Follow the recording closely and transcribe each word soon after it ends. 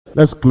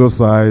Let's close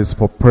our eyes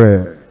for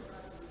prayer.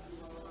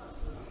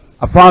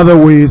 Our Father,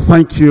 we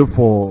thank you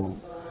for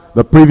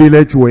the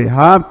privilege we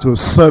have to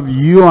serve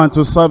you and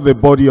to serve the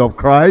body of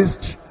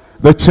Christ,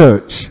 the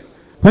church.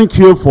 Thank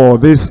you for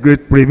this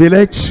great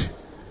privilege,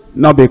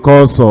 not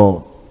because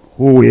of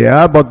who we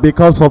are, but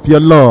because of your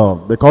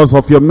love, because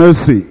of your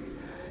mercy.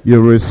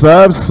 You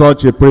reserve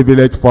such a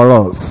privilege for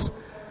us.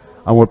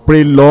 And we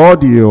pray,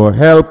 Lord, you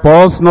help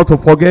us not to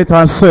forget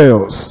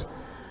ourselves,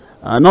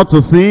 and not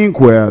to think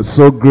we're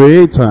so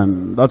great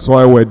and that's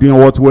why we're doing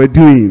what we're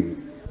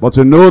doing, but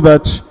to know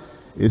that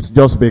it's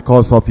just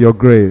because of your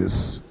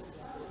grace.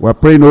 We're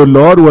praying, oh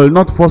Lord, will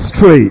not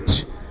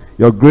frustrate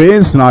your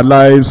grace in our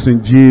lives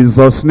in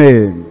Jesus'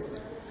 name,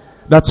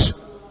 that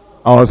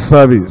our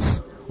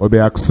service will be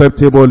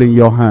acceptable in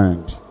your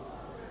hand.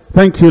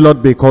 Thank you,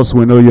 Lord, because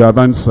we know you have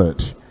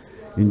answered.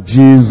 In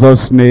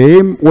Jesus'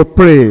 name we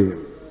pray.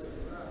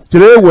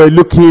 Today we're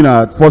looking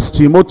at 1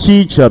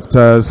 Timothy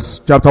chapter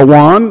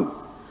 1,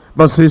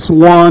 verses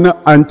 1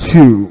 and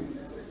 2.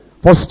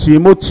 1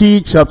 Timothy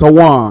chapter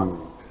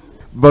 1,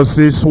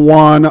 verses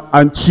 1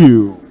 and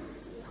 2.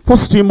 1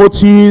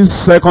 Timothy,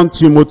 2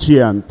 Timothy,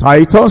 and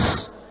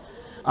Titus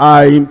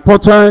are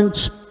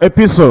important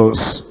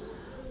epistles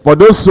for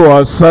those who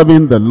are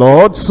serving the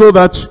Lord, so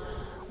that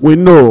we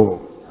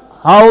know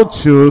how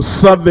to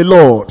serve the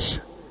Lord,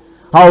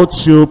 how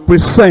to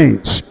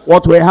present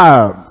what we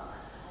have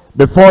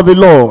before the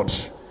Lord,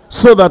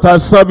 so that our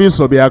service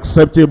will be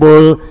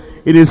acceptable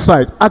in his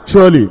sight.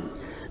 Actually,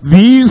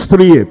 these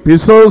three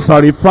epistles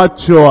are referred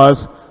to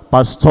as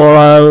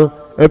pastoral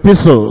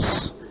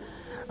epistles.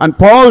 And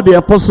Paul the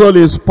apostle,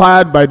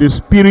 inspired by the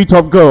Spirit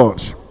of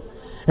God,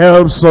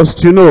 helps us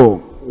to know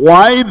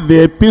why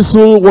the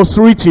epistle was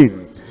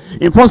written.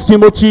 In 1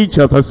 Timothy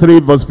chapter 3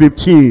 verse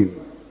 15.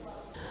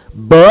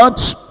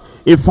 But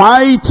if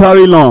I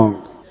tarry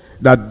long,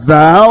 that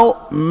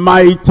thou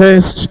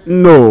mayest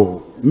know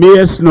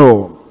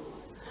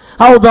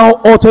how thou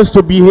oughtest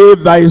to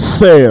behave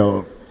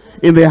thyself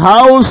in the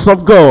house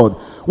of God,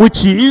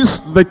 which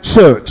is the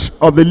church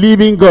of the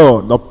living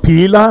God, the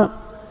pillar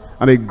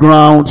and the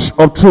ground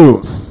of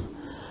truth.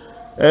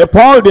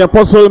 Paul the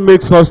apostle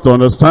makes us to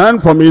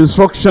understand from the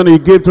instruction he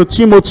gave to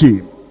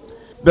Timothy,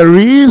 there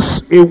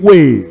is a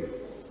way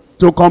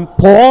to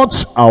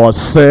comport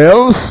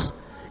ourselves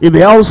in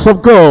the house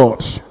of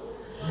God.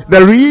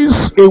 There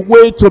is a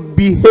way to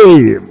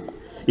behave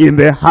in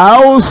the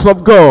house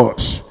of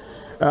God.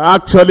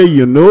 Actually,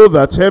 you know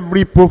that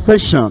every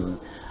profession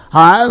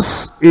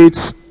has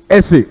its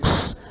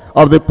ethics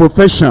of the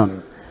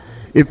profession.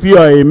 If you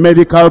are a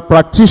medical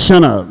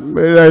practitioner,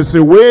 there's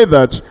a way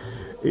that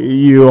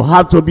you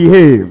have to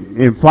behave.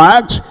 In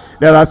fact,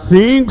 there are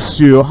things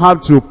you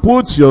have to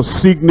put your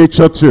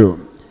signature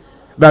to.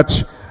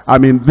 That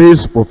I'm in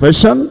this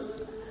profession,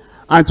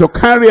 and to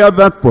carry out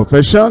that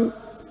profession,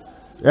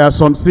 there are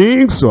some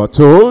things you are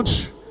told,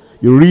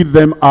 you read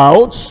them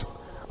out,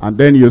 and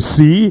then you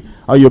see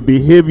how you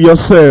behave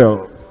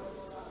yourself.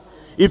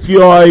 If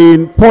you are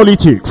in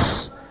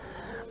politics,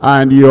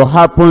 and you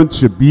happen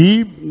to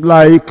be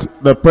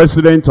like the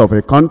president of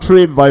a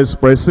country, vice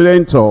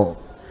president, or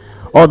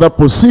other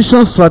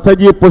positions,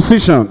 strategic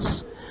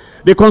positions,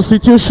 the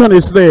constitution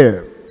is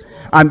there.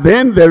 And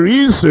then there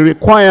is a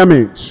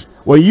requirement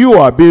when you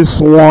are being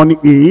sworn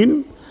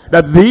in,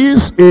 that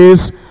this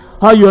is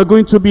how you are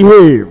going to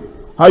behave,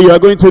 how you are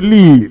going to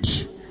lead.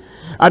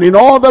 And in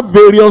all the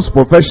various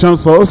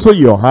professions also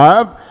you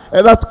have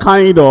that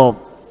kind of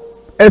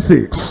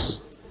ethics,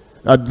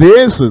 that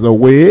this is the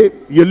way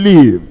you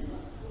live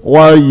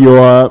while you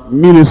are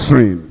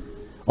ministering,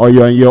 or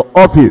you are in your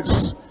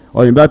office,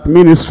 or in that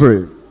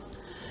ministry.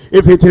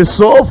 If it is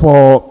so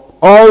for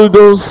all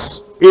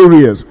those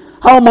areas,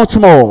 how much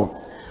more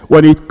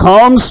when it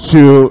comes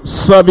to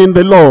serving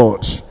the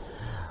Lord?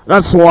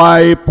 That's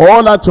why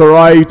Paul had to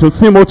write to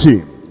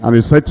Timothy, and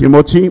he said,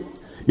 Timothy,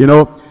 you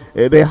know,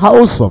 the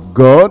house of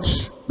God,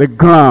 the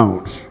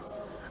ground,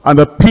 and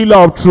the pillar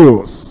of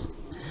truth.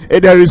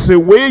 There is a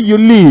way you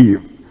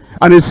live,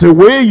 and it's a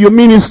way you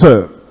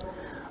minister.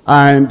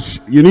 And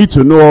you need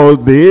to know all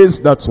this.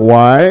 That's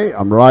why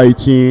I'm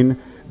writing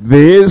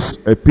this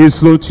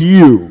epistle to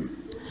you.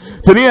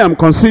 Today I'm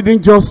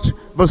considering just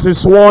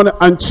verses 1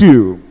 and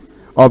 2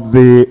 of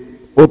the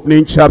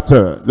opening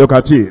chapter. Look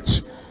at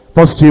it.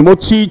 1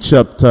 Timothy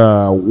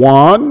chapter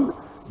 1,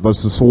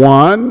 verses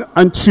 1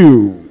 and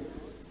 2.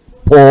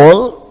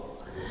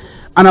 Paul,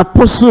 an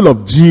apostle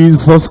of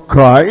Jesus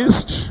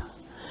Christ,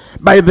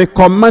 by the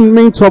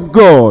commandment of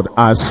God,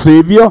 our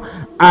Savior,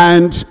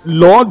 and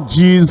Lord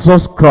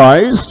Jesus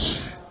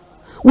Christ,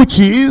 which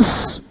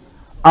is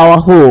our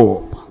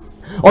hope,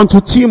 unto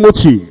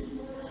Timothy,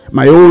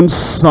 my own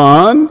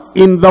son,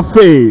 in the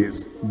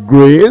faith,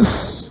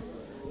 grace,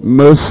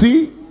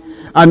 mercy,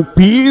 and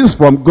peace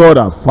from God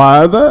our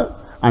Father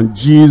and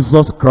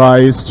Jesus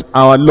Christ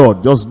our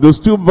Lord. Just those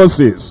two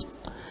verses.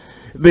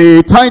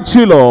 The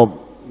title of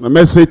the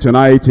message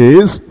tonight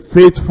is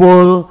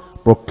Faithful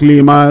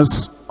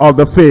Proclaimers of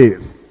the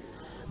Faith.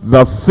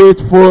 The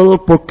faithful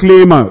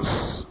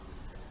proclaimers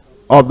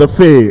of the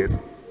faith.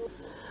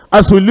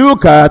 As we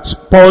look at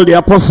Paul the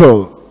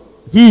Apostle,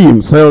 he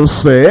himself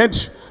said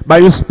by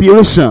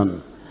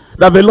inspiration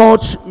that the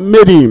Lord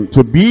made him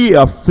to be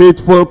a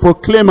faithful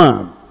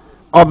proclaimer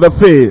of the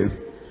faith.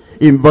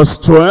 In verse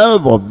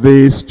 12 of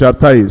this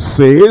chapter it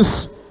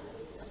says,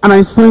 "And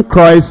I thank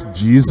Christ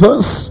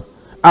Jesus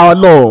our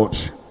Lord,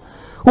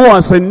 who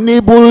has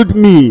enabled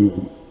me,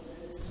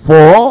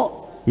 for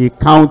he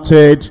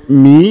counted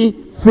me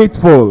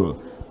faithful,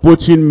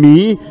 putting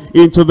me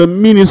into the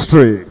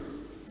ministry."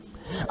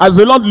 As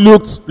the Lord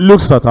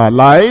looks at our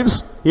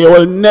lives, he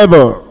will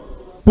never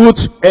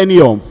put any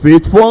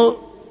unfaithful,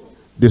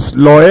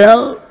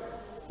 disloyal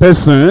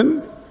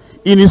person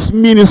in his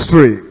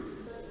ministry.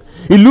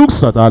 He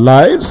looks at our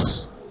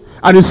lives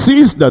and he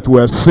sees that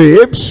we're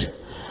saved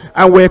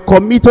and we're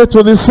committed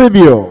to the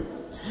Savior.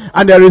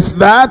 And there is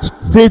that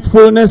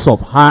faithfulness of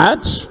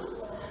heart,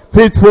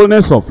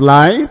 faithfulness of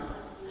life,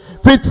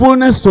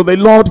 faithfulness to the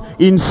Lord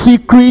in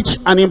secret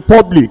and in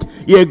public.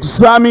 He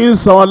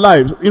examines our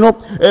lives. You know,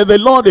 the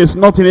Lord is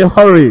not in a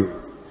hurry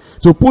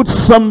to put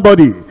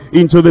somebody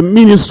into the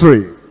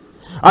ministry.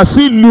 As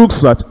he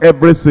looks at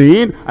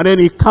everything, and then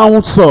he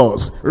counts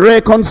us,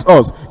 reckons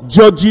us,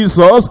 judges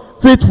us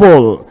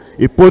faithful,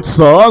 he puts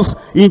us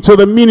into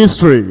the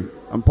ministry.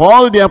 And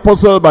Paul the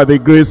Apostle, by the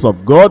grace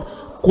of God,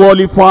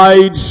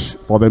 qualified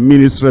for the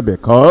ministry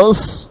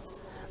because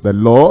the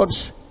Lord,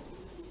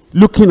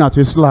 looking at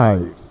his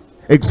life,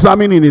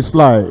 examining his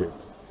life,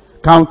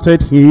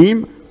 counted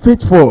him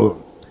faithful.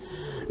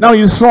 Now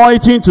he's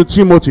writing to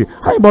Timothy.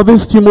 How about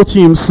this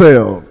Timothy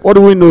himself? What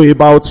do we know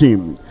about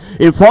him?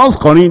 In 1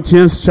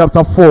 Corinthians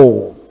chapter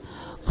 4,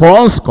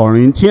 1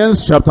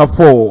 Corinthians chapter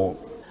 4,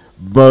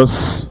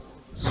 verse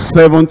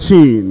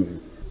 17.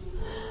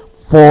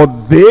 "For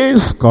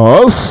this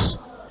cause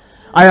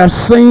I have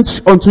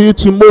sent unto you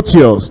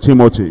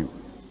Timothy,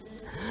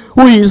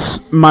 who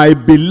is my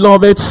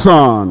beloved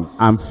son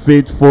and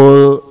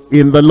faithful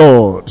in the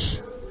Lord."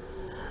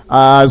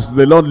 As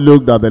the Lord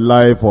looked at the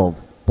life of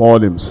Paul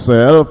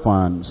himself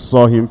and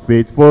saw him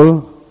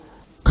faithful,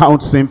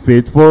 counts him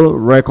faithful,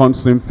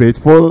 reckons him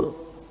faithful,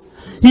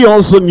 he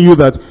also knew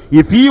that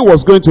if he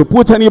was going to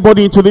put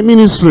anybody into the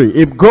ministry,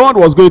 if God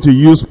was going to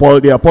use Paul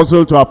the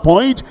Apostle to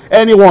appoint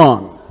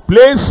anyone,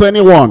 place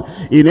anyone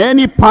in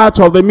any part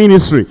of the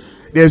ministry,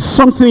 there's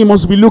something he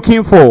must be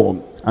looking for,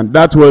 and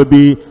that will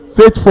be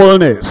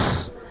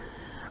faithfulness.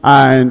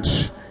 And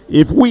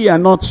if we are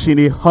not in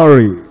a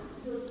hurry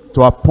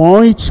to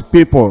appoint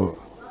people,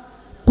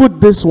 put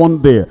this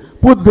one there,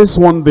 put this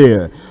one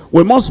there,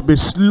 we must be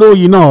slow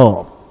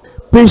enough,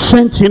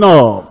 patient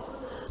enough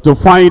to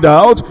find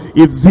out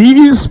if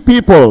these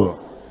people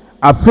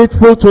are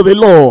faithful to the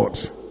Lord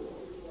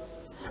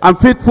and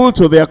faithful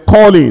to their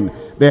calling,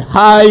 the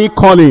high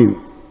calling,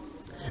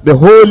 the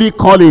holy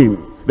calling,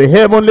 the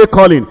heavenly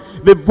calling,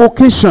 the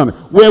vocation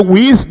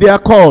wherewith they are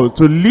called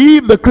to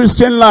live the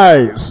Christian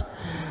lives.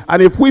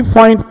 And if we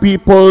find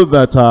people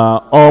that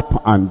are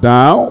up and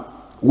down,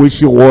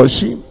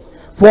 wishy-washy,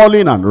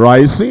 falling and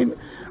rising,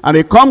 and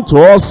they come to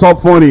us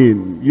often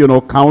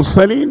in,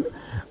 counseling,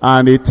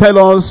 and they tell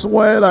us,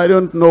 well, I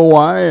don't know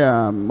why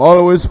I'm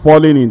always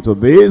falling into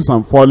this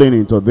and falling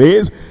into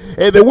this.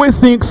 The way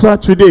things are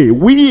today,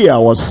 we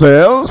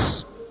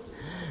ourselves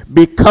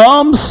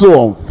become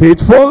so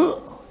unfaithful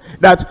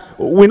that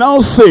we now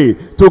say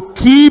to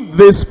keep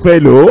this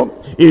fellow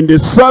in the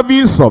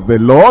service of the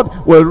Lord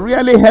will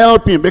really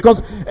help him,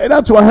 because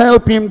that will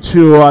help him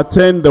to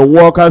attend the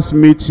workers'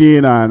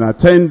 meeting and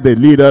attend the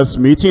leaders'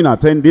 meeting,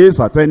 attend this.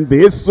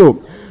 So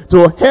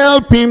to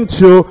help him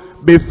to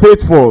be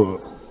faithful.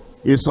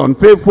 He's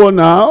unfaithful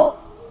now,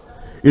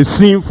 he's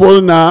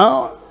sinful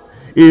now,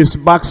 he's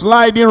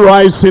backsliding,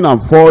 rising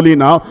and falling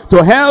now.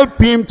 To help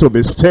him to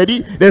be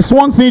steady, there's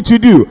one thing to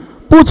do: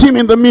 put him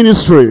in the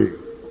ministry.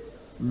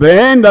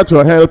 Then that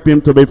will help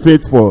him to be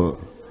faithful.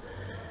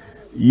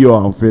 You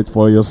are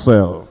unfaithful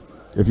yourself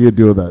if you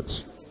do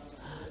that.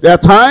 There are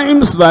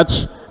times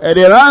that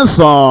there are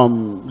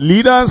some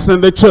leaders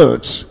in the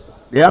church,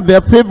 they have their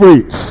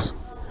favorites.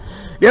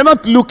 They're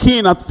not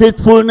looking at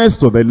faithfulness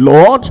to the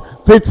Lord,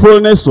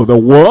 faithfulness to the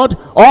word.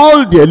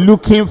 All they're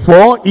looking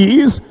for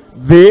is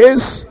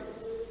this,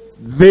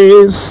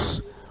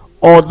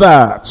 or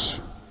that.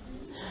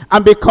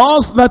 And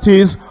because that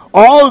is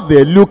all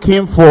they're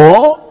looking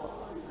for,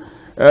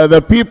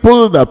 the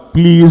people that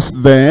please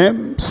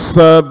them,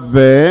 serve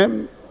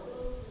them,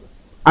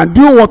 and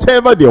do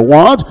whatever they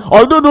want,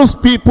 although those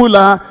people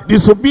are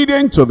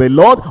disobedient to the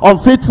Lord,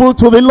 unfaithful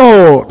to the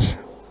Lord,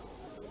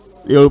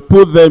 you'll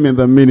put them in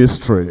the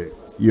ministry.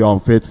 You're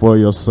unfaithful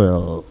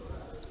yourself.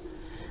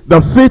 The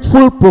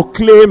faithful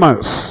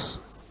proclaimers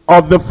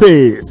of the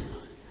faith.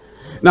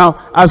 Now,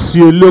 as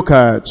you look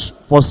at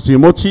 1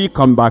 Timothy,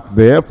 come back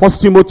there. 1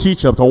 Timothy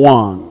chapter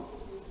 1,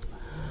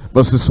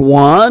 verses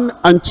 1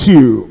 and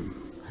 2.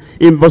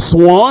 In verse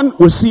 1,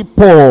 we see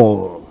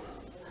Paul.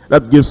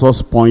 That gives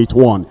us point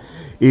 1.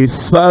 A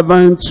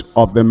servant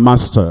of the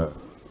master.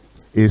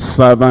 A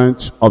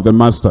servant of the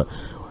master.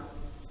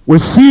 We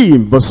see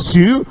in verse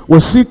 2, we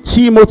see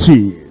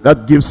Timothy.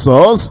 That gives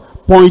us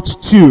point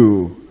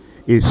 2.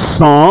 a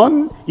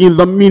son in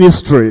the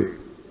ministry.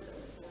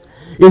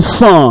 A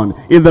son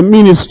in the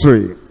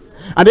ministry.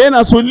 And then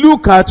as we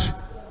look at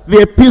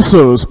the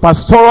epistles,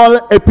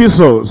 pastoral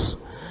epistles,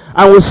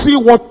 and we see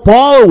what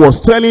Paul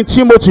was telling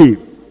Timothy,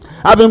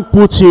 having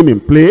put him in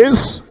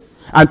place,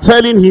 and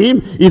telling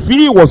him if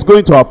he was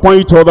going to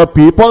appoint other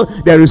people,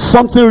 there is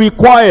something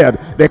required.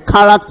 The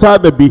character,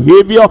 the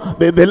behavior,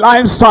 the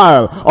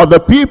lifestyle of the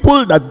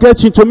people that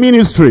get into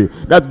ministry.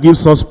 That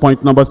gives us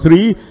point number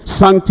 3,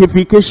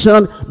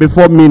 sanctification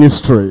before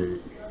ministry.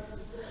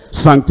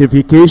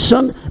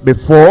 Sanctification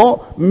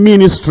before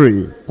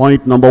ministry.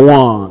 Point number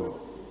 1.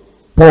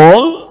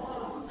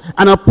 Paul,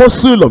 an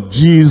apostle of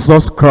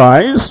Jesus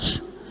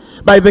Christ,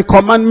 by the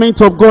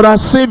commandment of God our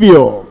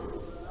Savior,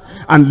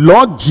 and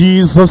Lord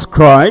Jesus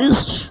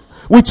Christ,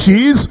 which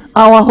is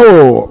our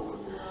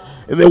hope.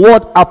 The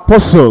word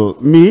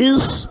apostle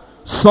means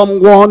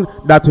someone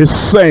that is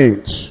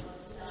sent.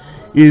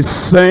 Is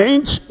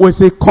sent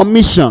with a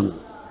commission.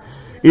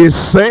 Is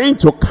sent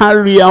to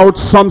carry out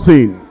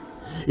something.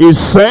 Is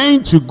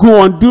sent to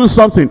go and do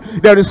something.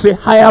 There is a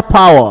higher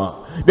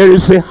power. There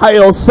is a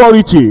higher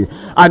authority.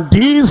 And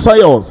this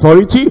higher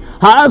authority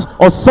has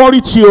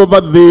authority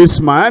over this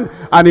man.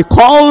 And he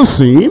calls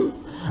him.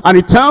 And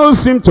he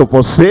tells him to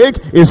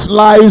forsake his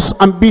life's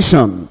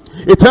ambition.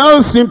 He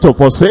tells him to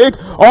forsake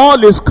all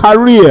his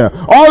career,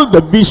 all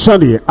the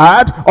vision he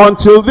had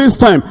until this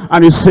time.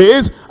 And he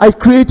says, I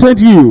created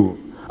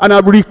you, and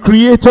I've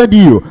recreated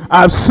you.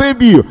 I've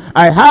saved you.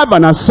 I have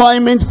an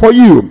assignment for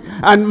you.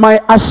 And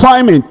my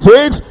assignment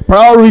takes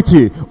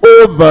priority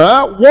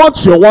over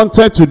what you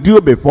wanted to do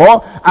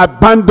before.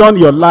 Abandon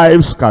your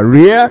life's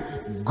career.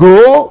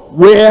 Go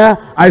where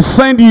I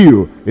send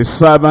you, a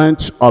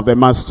servant of the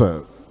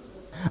master.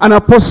 An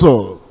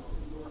apostle,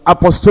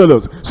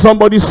 apostolos,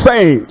 somebody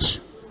sent.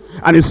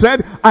 And he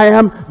said, I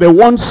am the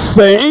one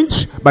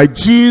sent by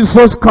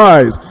Jesus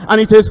Christ.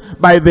 And it is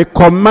by the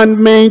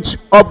commandment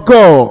of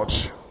God.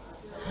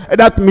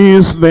 That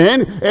means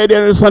then,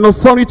 there is an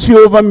authority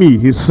over me,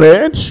 he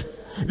said.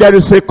 There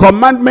is a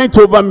commandment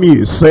over me,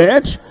 he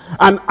said.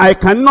 And I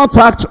cannot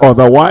act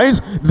otherwise.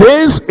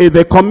 This is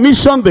the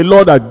commission the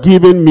Lord has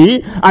given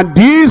me. And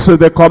this is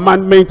the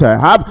commandment I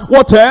have.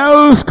 What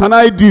else can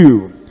I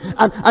do?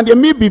 And there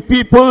may be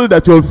people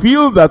that will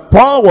feel that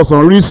Paul was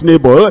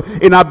unreasonable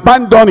in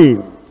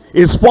abandoning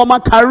his former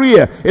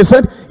career. He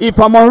said, if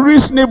I'm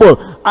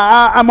unreasonable,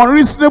 I'm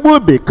unreasonable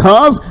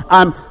because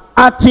I'm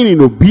acting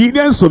in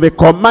obedience to the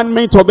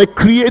commandment of the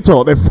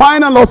Creator, the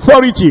final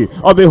authority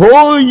of the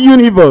whole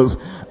universe.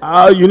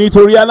 You need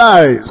to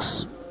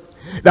realize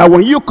that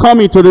when you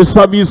come into the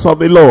service of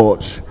the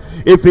Lord,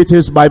 if it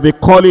is by the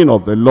calling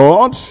of the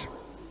Lord,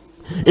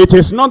 it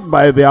is not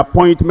by the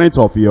appointment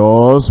of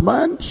your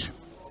husband.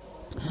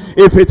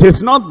 If it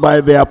is not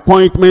by the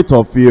appointment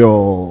of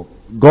your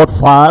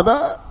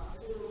godfather,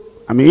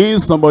 I mean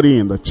somebody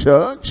in the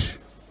church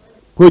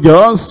who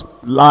just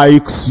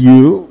likes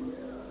you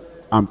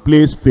and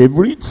plays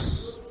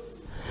favorites.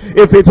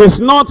 If it is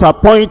not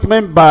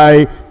appointment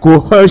by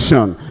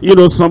coercion, you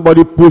know,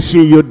 somebody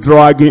pushing you,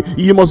 dragging,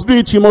 you must do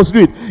it, you must do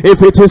it.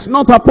 If it is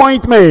not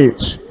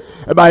appointment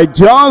by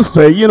just,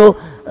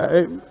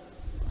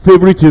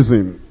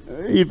 favoritism.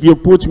 If you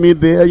put me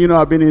there, you know,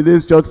 I've been in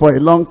this church for a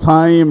long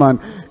time, and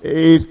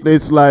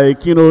it's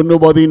like, you know,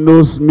 nobody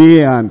knows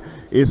me, and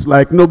it's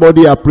like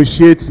nobody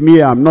appreciates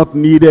me. I'm not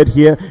needed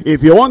here.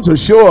 If you want to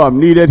show I'm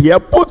needed here,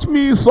 put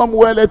me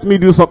somewhere, let me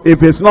do something.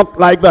 If it's not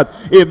like that,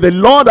 if the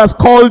Lord has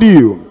called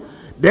you,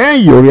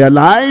 then you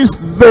realize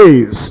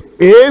this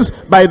is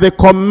by the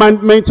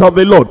commandment of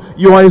the Lord.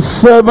 You are a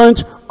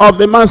servant of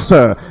the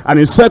master. And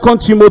in 2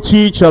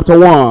 Timothy chapter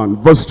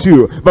 1, verse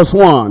 2, verse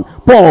 1,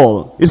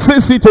 Paul, it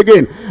says it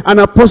again, an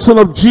apostle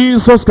of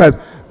Jesus Christ,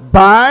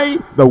 by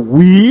the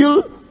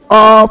will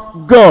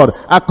of God,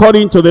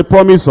 according to the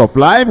promise of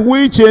life,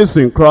 which is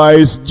in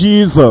Christ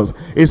Jesus.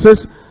 It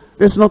says,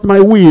 this is not my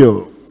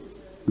will.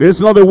 This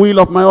is not the will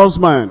of my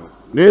husband.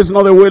 This is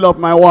not the will of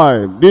my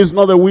wife. This is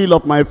not the will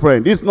of my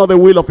friend. This is not the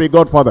will of a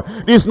godfather.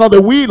 This is not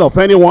the will of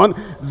anyone.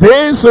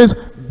 This is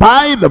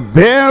by the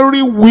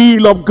very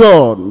will of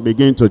God.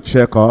 Begin to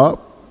check up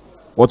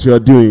what you are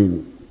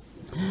doing.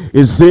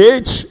 Is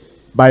it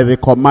by the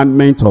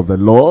commandment of the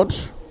Lord?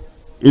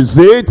 Is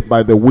it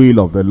by the will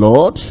of the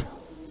Lord?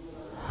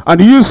 And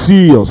do you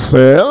see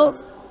yourself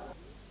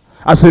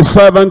as a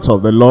servant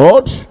of the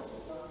Lord,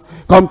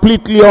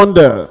 completely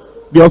under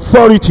the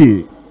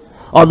authority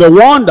of the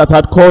one that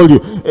had called you?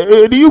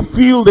 Do you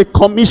feel the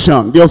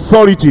commission, the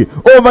authority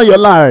over your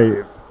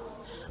life?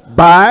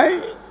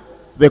 By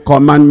the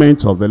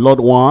commandment of the Lord,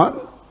 1.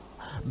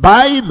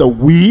 By the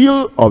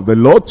will of the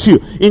Lord,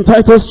 2. In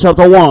Titus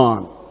chapter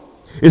 1,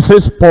 it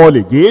says, Paul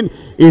again,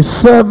 a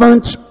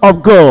servant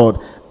of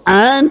God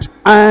and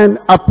an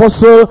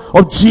apostle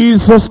of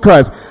Jesus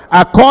Christ,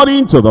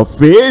 according to the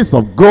faith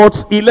of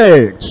God's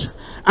elect,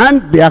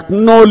 and the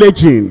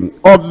acknowledging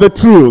of the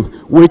truth,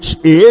 which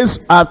is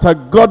after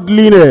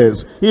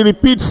godliness. He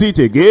repeats it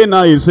again.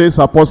 Now he says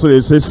apostle,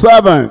 he says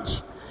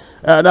servant.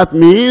 That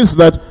means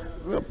that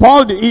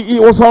Paul, he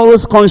was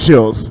always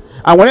conscious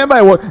And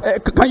whenever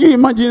can you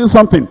imagine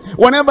something?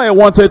 Whenever I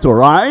wanted to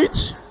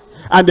write,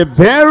 and the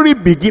very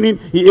beginning,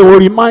 he will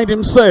remind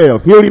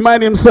himself. He'll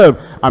remind himself,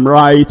 I'm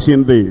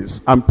writing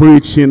this, I'm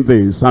preaching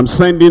this, I'm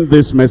sending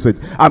this message,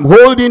 I'm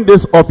holding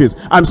this office,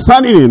 I'm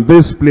standing in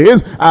this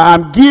place,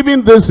 I'm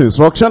giving this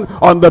instruction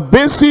on the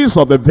basis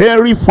of the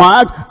very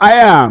fact I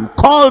am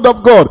called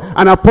of God,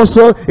 an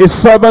apostle, a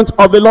servant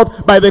of the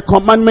Lord, by the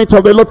commandment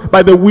of the Lord,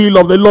 by the will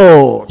of the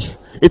Lord.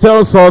 It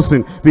tells us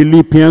in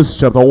Philippians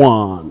chapter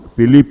 1.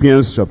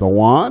 Philippians chapter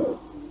 1.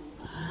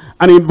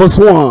 And in verse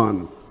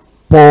 1,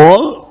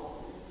 Paul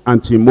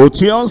and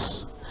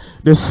Timotheus,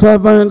 the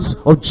servants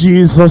of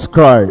Jesus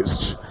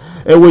Christ.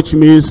 Which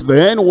means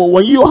then,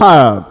 when you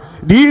have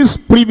this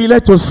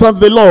privilege to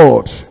serve the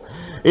Lord,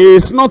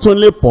 it's not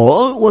only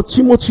Paul, but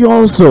Timothy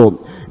also.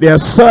 They are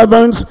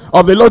servants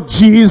of the Lord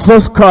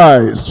Jesus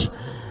Christ.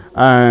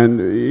 And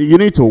you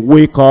need to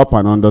wake up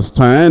and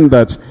understand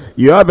that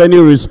you have any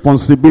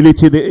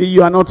responsibility.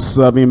 You are not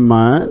serving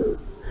man.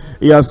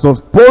 You are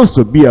supposed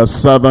to be a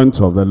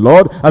servant of the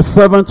Lord, a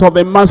servant of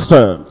the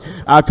Master.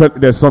 Actually,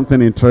 there's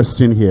something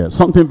interesting here.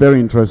 Something very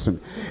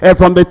interesting. And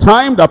from the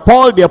time that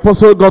Paul the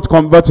apostle got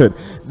converted,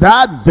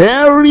 that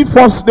very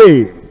first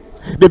day,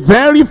 the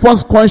very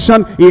first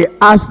question he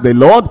asked the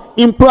Lord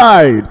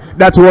implied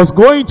that he was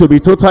going to be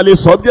totally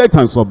subject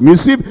and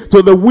submissive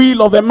to the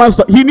will of the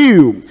Master. He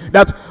knew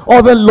that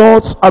other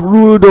lords have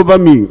ruled over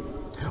me.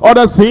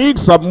 Other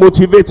things have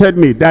motivated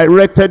me,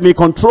 directed me,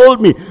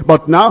 controlled me.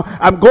 But now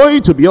I'm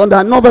going to be under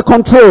another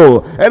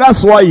control. And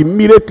that's why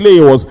immediately he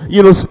was,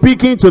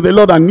 speaking to the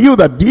Lord and knew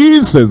that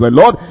this is the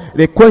Lord.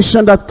 The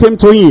question that came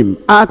to him,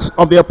 Acts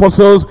of the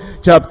Apostles,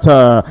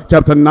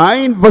 chapter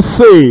 9, verse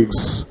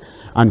 6.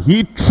 And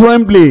he,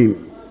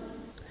 trembling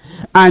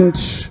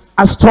and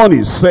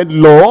astonished, said,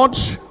 Lord,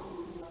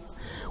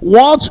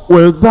 what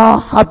will thou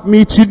have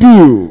me to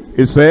do?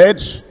 He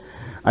said,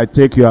 I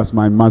take you as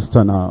my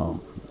master now.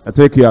 I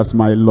take you as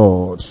my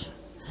Lord.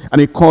 And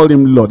he called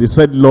him Lord. He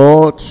said,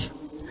 Lord,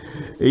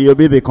 you'll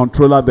be the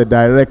controller, the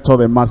director,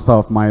 the master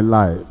of my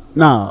life.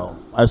 Now,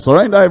 I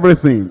surrender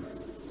everything.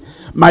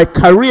 My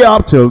career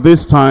up till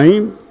this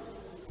time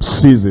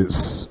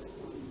ceases.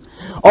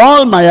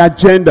 All my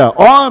agenda,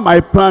 all my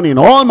planning,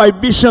 all my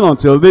vision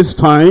until this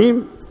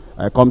time,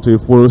 I come to a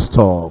full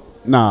stop.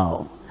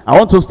 Now, I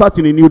want to start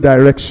in a new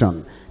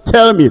direction.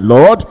 Tell me,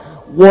 Lord,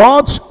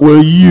 what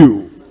will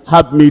you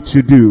have me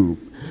to do?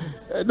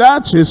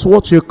 That is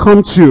what you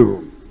come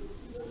to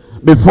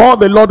before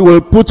the Lord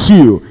will put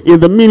you in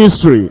the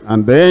ministry.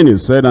 And then he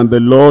said, and the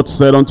Lord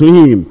said unto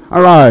him,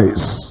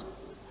 arise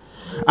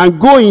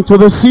and go into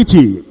the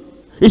city.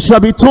 It shall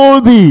be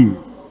told thee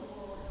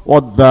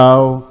what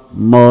thou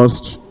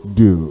must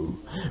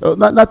do.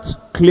 That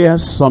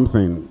clears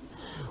something.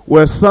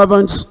 We're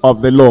servants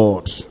of the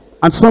Lord.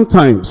 And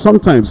sometimes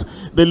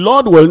the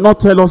Lord will not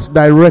tell us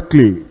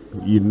directly.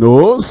 He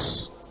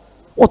knows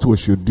what we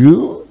should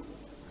do.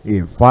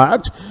 In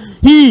fact,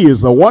 he is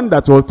the one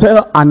that will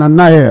tell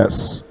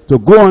Ananias to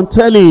go and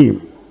tell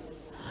him,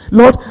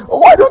 Lord,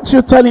 why don't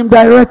you tell him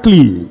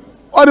directly?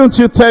 Why don't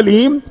you tell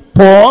him,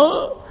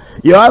 Paul,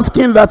 you're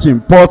asking that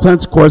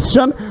important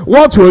question.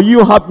 What will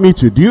you have me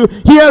to do?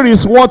 Here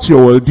is what you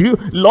will do.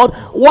 Lord,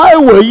 why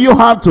will you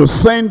have to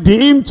send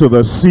him to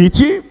the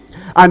city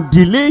and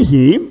delay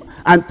him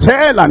and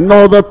tell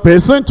another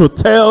person to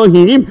tell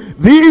him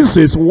this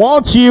is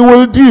what he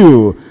will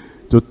do?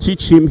 To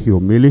teach him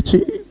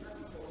humility.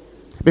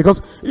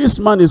 Because this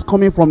man is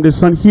coming from the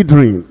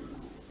Sanhedrin.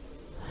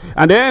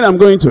 And then I'm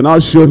going to now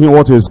show him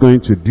what he's going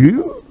to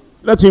do.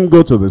 Let him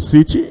go to the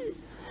city.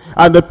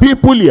 And the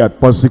people he had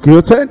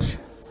persecuted,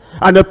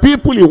 and the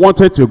people he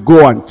wanted to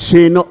go and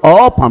chain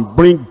up and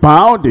bring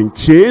bound in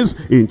chains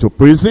into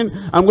prison,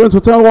 I'm going to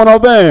tell one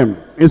of them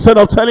instead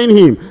of telling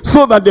him,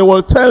 so that they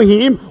will tell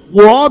him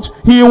what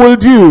he will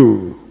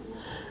do.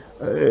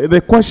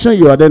 The question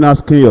you are then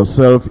asking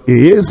yourself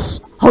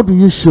is, how do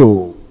you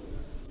show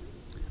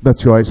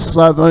that you are a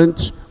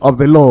servant of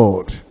the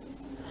Lord?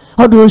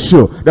 How do you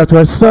show that you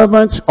are a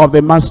servant of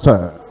the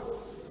Master?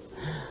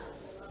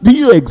 Do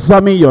you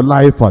examine your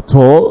life at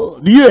all?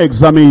 Do you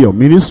examine your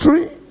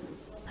ministry?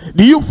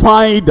 Do you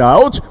find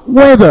out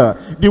whether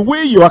the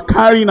way you are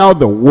carrying out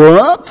the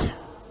work,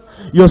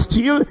 you're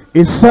still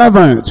a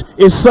servant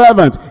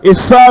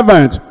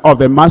of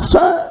the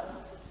Master?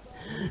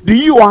 Do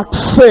you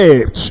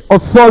accept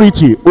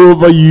authority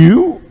over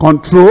you,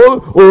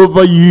 control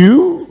over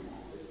you?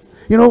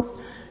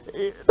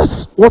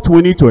 That's what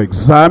we need to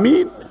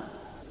examine.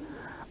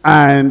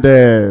 And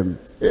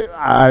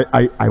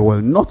I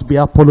will not be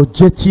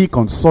apologetic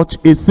on such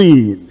a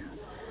thing.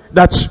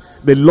 That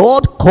the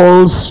Lord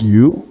calls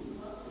you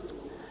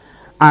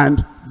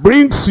and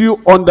brings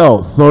you under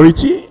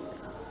authority.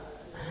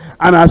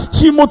 And as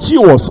Timothy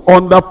was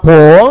under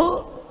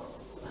Paul,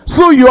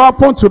 so you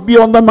happen to be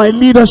under my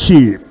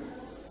leadership.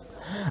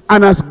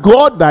 And as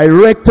God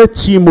directed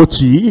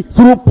Timothy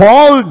through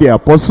Paul the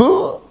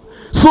apostle,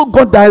 so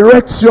God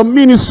directs your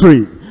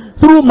ministry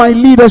through my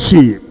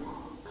leadership.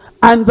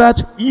 And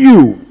that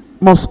you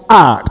must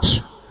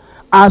act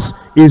as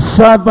a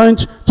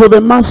servant to the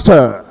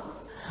master.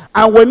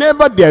 And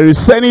whenever there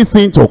is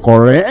anything to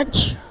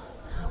correct,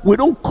 we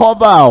don't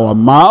cover our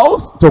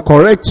mouth to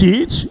correct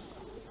it.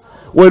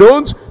 We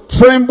don't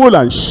tremble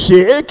and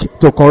shake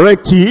to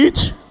correct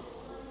it.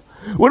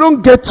 We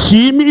don't get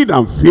timid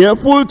and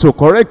fearful to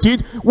correct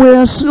it.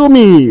 We're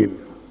assuming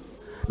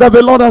that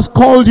the Lord has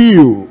called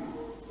you.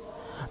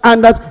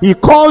 And that he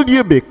called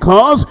you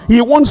because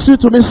he wants you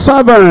to be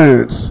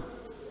servants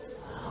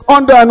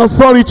under an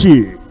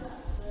authority.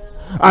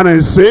 And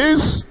it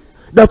says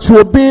that you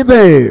obey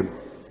them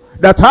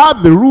that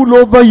have the rule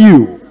over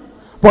you.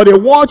 For they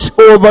watch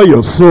over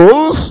your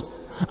souls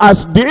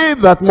as they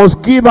that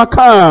must give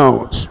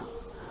account.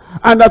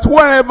 And that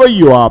wherever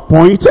you are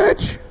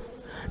appointed,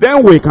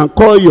 then we can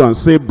call you and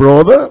say,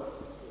 brother,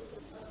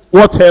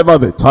 whatever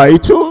the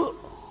title,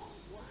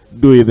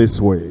 do it this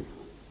way.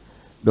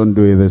 Don't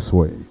do it this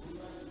way.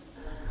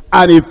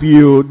 And if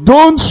you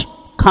don't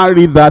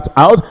carry that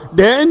out,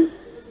 then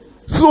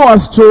so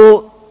as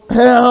to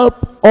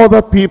help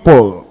other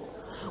people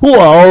who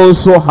are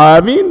also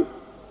having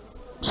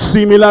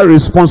similar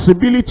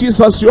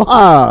responsibilities as you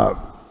have.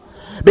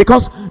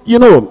 Because, you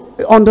know,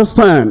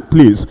 understand,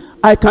 please,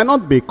 I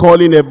cannot be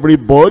calling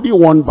everybody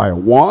one by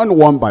one.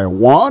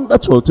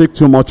 That will take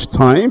too much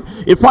time.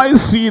 If I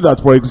see that,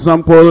 for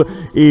example,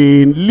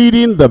 in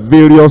leading the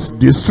various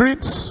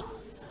districts,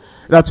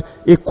 that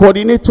a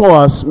coordinator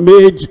has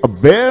made a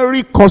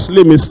very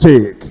costly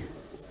mistake,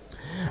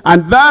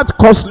 and that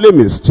costly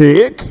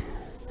mistake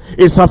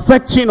is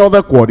affecting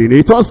other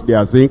coordinators. They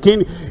are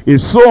thinking,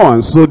 if so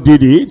and so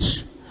did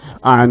it,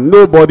 and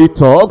nobody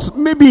talks,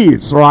 maybe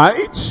it's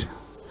right.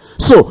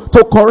 So,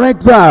 to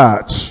correct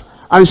that,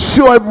 and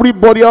show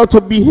everybody how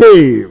to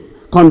behave,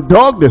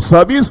 conduct the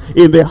service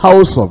in the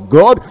house of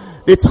God,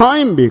 the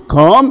time may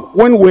come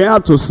when we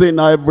have to say,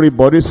 now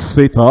everybody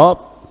sit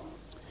up.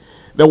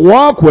 The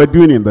work we're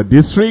doing in the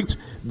district,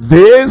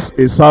 this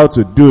is how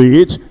to do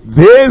it,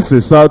 this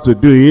is how to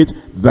do it,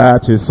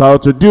 that is how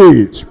to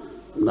do it.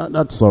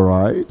 That's all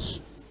right.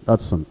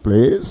 That's in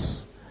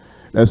place.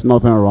 There's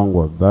nothing wrong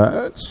with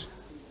that.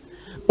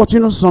 But you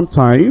know,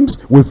 sometimes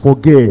we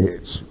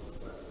forget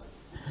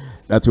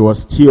that we are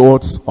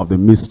stewards of the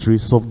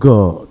mysteries of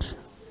God.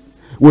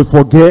 We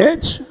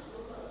forget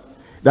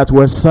that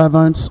we're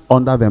servants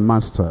under the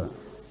master.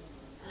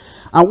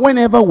 And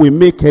whenever we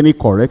make any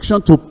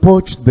correction to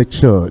purge the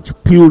church,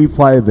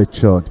 purify the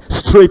church,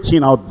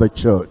 straighten out the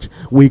church,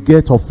 we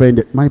get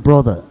offended. My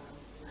brother,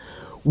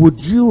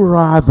 would you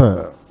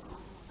rather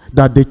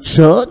that the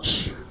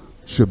church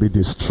should be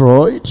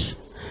destroyed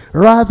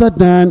rather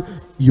than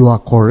you are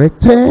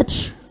corrected?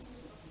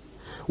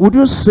 Would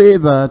you say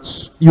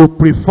that you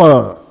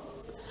prefer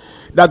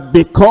that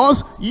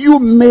because you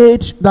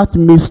made that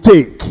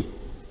mistake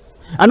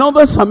and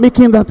others are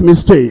making that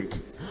mistake,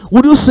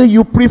 would you say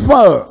you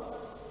prefer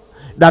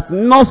that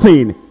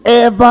nothing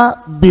ever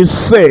be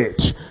said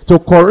to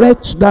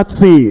correct that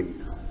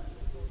thing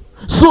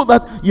so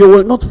that you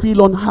will not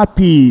feel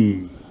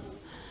unhappy?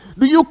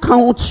 Do you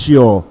count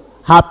your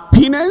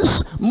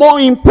happiness more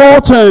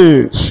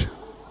important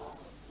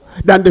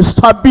than the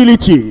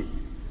stability,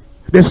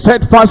 the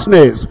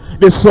steadfastness,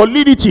 the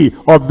solidity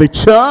of the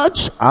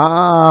church?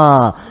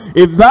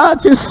 If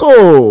that is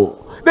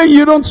so, then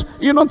you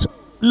don't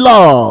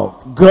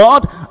love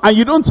God, and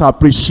you don't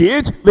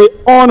appreciate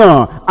the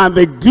honor and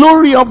the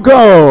glory of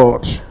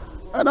God.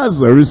 And that's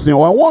the reason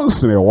why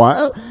once in a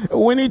while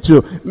we need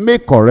to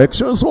make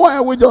corrections. Why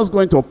are we just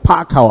going to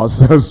pack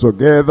ourselves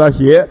together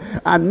here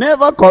and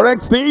never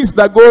correct things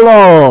that go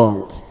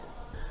wrong?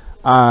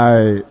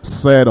 I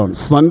said on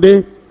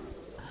Sunday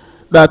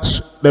that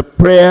the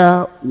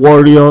prayer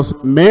warriors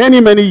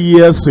many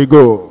years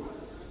ago,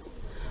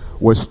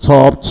 we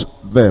stopped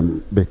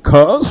them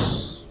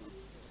because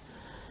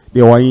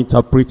they were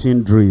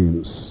interpreting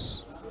dreams.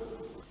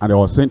 And they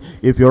were saying,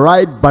 if you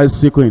ride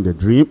bicycle in the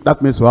dream,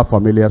 that means you have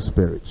familiar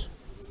spirit.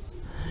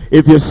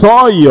 If you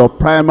saw your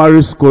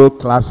primary school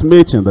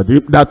classmate in the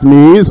dream, that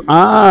means,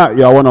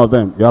 you are one of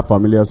them. You have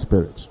familiar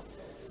spirit.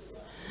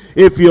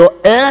 If you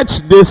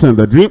ate this in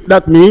the dream,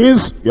 that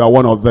means you are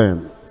one of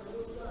them.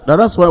 Now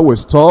that's why we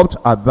stopped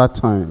at that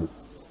time.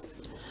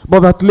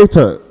 But that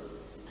later,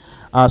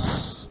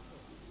 as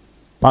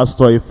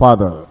pastor, a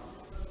father,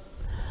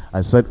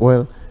 I said,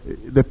 well,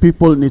 the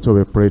people need to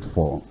be prayed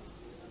for.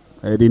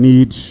 They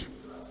need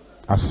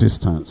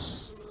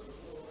assistance.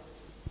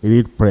 They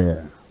need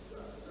prayer.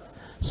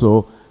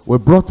 So we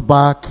brought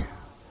back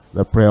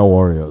the prayer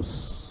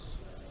warriors.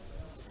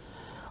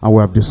 And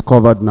we have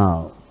discovered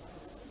now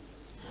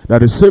that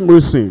the same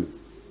reason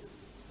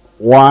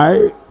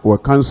why we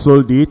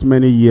canceled it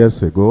many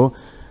years ago,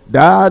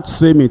 that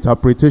same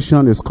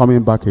interpretation is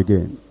coming back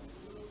again.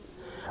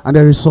 And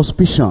there is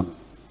suspicion.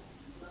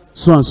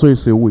 So-and-so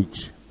is a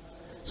witch.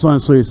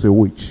 So-and-so is a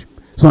witch.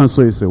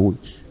 So-and-so is a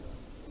witch.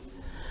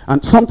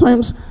 And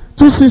sometimes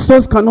two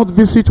sisters cannot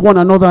visit one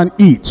another and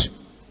eat,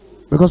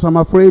 because I'm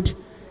afraid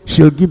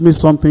she'll give me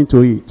something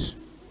to eat.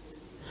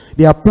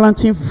 They are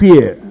planting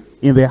fear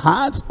in the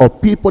hearts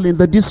of people in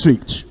the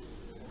district.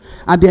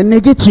 And they're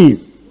negative.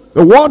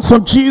 The words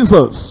of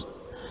Jesus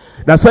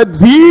that said,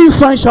 these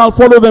signs shall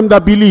follow them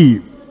that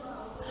believe.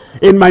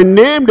 In my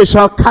name they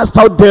shall cast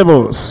out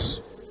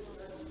devils.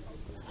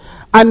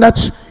 And that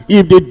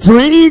if they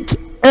drink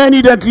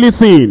any deadly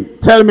sin,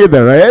 tell me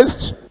the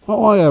rest.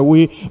 Why are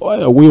we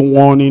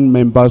warning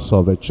members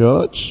of the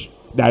church,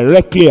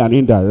 directly and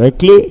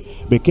indirectly?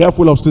 Be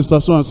careful of sister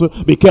so and so.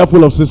 Be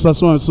careful of sister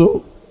so and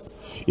so.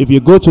 If you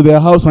go to their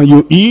house and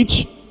you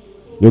eat,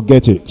 you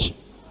get it.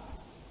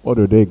 What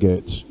do they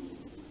get?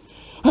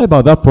 How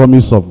about that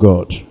promise of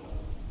God?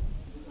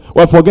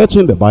 Well,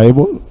 forgetting the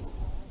Bible.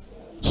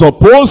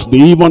 Suppose they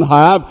even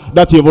have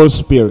that evil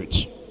spirit,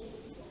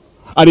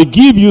 and they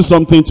give you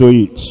something to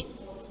eat.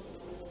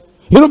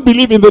 You don't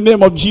believe in the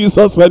name of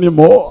Jesus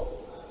anymore.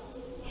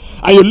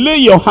 And you lay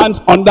your hands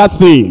on that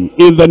thing.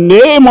 In the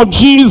name of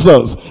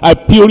Jesus, I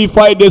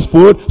purify this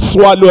food,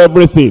 swallow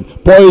everything.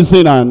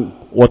 Poison and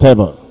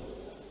whatever.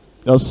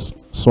 Just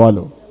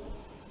swallow.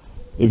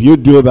 If you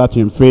do that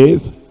in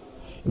faith,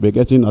 you'll be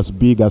getting as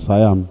big as I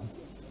am.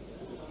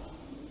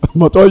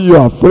 But are you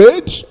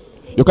afraid?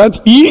 You can't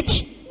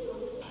eat?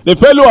 The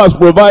fellow has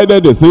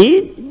provided the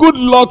thing. Good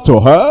luck to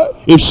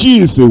her. If she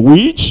is a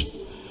witch,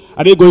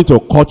 are they going to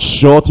cut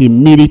short a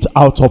minute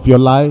out of your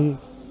life?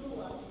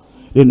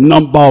 The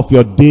number of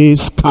your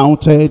days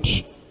counted.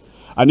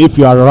 And if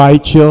you are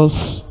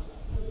righteous,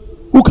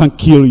 who can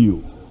kill you?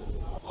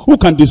 Who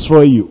can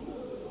destroy you?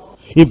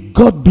 If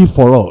God be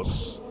for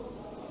us,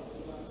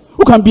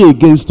 who can be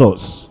against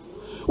us?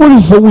 What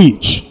is a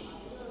witch?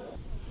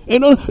 You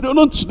know,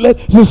 don't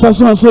let sister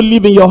so and so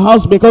live in your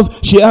house because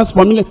she has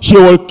family. She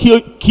will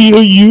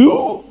kill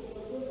you.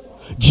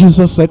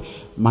 Jesus said,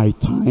 my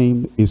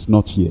time is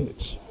not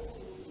yet.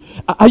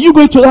 Are you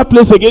going to that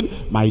place again?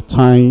 My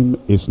time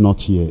is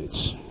not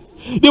yet.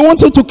 They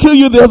wanted to kill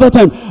you the other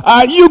time.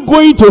 Are you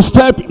going to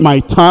step? My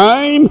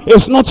time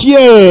is not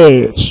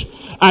yet.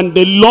 And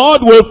the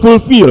Lord will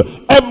fulfill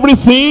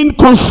everything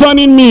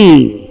concerning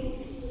me.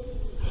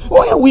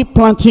 Why are we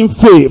planting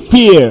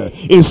fear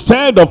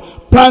instead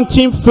of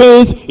planting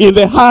faith in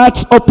the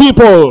hearts of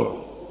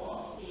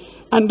people?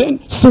 And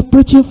then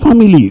separating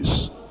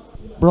families.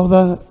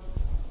 Brother,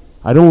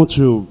 I don't want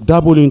to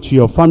dabble into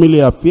your family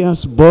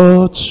affairs,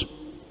 but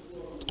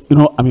you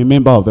know, I'm a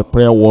member of the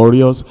prayer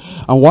warriors.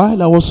 And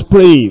while I was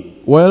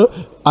praying, well,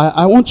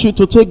 I want you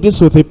to take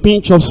this with a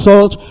pinch of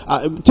salt.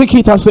 Take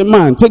it as a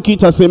man. Take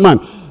it as a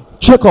man.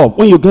 Check up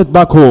when you get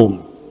back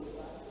home.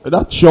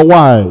 That's your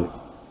wife.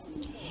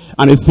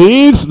 And the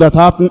things that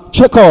happen,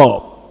 check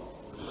up.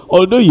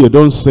 Although you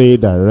don't say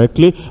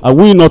directly, are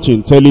we not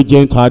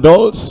intelligent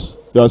adults?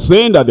 You are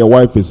saying that the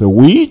wife is a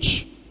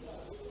witch.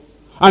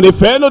 And the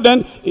fellow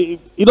then, he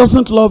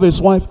doesn't love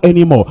his wife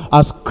anymore,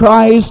 as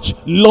Christ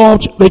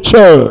loved the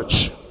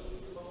church.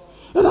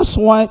 And that's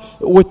why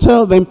we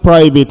tell them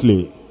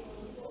privately.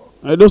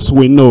 Those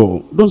we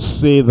know, don't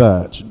say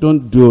that,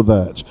 don't do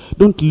that,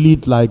 don't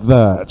lead like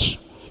that.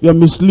 You're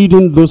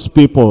misleading those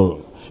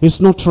people. It's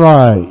not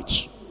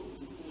right.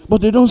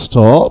 But they don't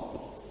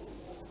stop.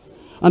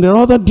 And there are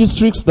other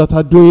districts that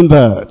are doing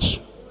that.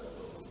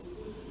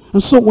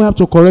 And so we have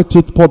to correct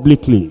it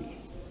publicly.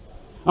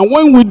 And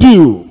when we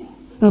do,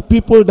 there are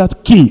people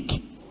that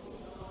kick.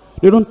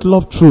 They don't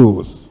love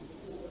truth.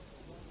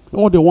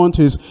 What they want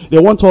is, they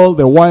want all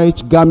the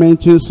white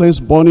garment, incense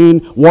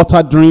burning,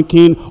 water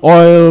drinking,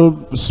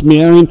 oil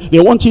smearing. They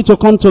want you to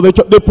come to the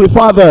church. They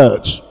prefer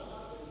that.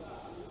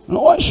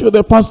 Why should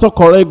the pastor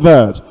correct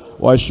that?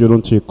 Why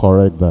shouldn't he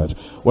correct that?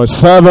 We're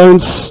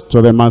servants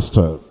to the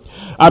master.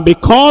 And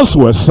because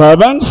we're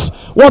servants,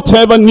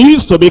 whatever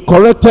needs to be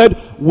corrected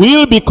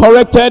will be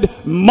corrected,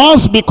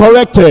 must be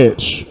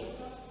corrected.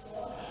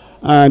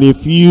 And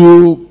if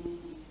you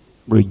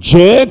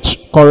reject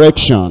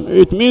correction,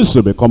 it means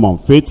to become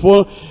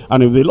unfaithful.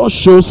 And if the Lord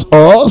shows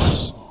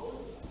us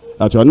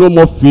that you are no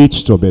more fit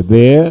to be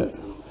there,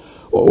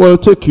 we'll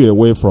take you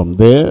away from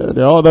there.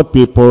 There are other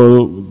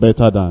people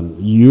better than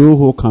you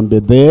who can be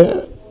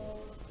there.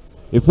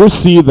 If we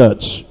see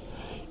that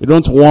you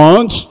don't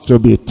want to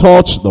be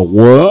taught the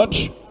word,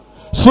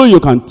 so you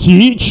can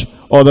teach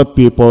other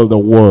people the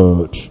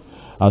word.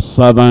 As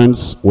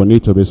servants, we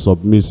need to be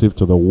submissive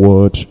to the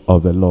word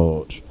of the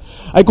Lord.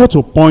 I go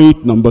to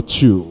point number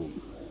 2.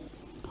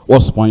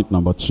 What's point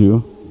number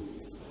 2?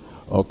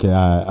 Okay,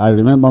 I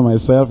remember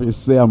myself.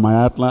 It's there on my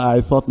outline.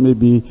 I thought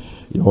maybe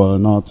you will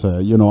not,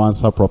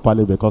 answer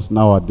properly, because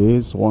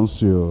nowadays,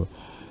 once you,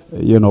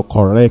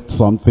 correct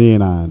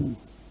something and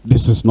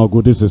this is not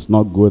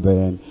good,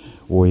 then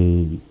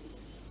we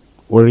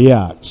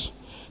react.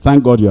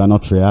 Thank God you are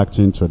not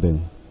reacting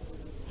today.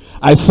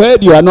 I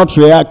said you are not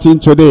reacting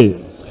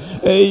today.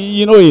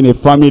 In a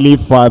family,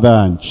 father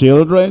and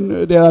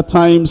children, there are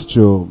times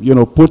to,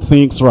 put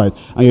things right.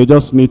 And you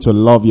just need to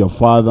love your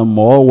father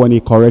more when he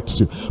corrects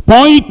you.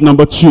 Point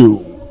number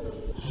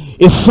 2.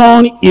 A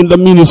son in the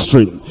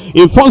ministry.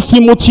 In 1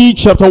 Timothy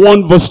chapter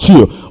 1 verse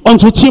 2.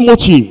 Unto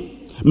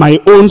Timothy, my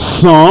own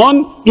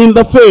son in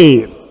the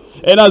faith.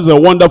 And that's the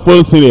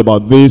wonderful thing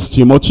about this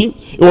Timothy.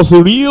 It was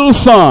a real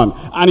son.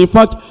 And in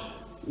fact,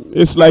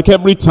 It's like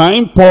every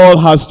time Paul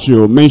has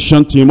to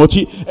mention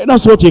Timothy, and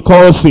that's what he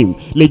calls him,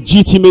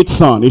 legitimate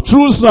son, a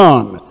true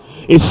son,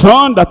 a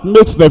son that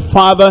makes the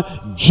father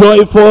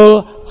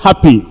joyful,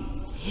 happy.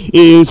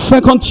 In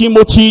 2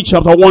 Timothy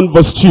chapter 1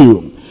 verse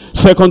 2,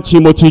 2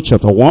 Timothy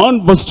chapter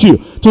 1 verse 2,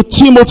 to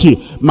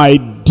Timothy, my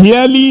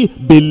dearly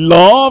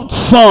beloved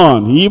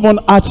son. He even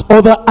adds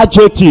other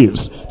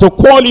adjectives to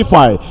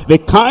qualify the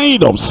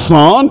kind of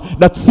son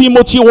that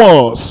Timothy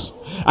was.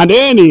 And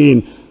then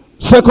in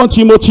 2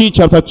 Timothy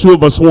chapter 2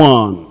 verse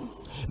 1,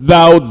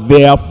 thou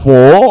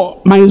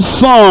therefore, my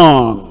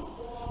son,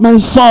 my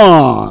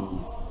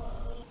son.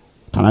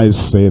 Can I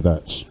say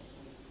that?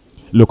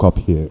 Look up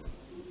here.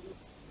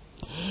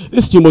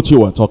 This Timothy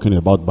we're talking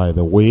about, by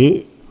the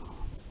way,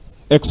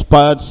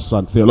 experts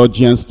and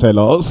theologians tell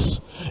us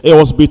it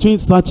was between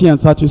 30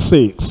 and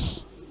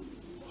 36.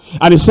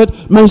 And he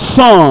said, my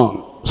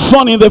son,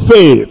 son in the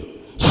faith,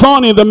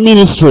 son in the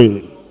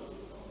ministry.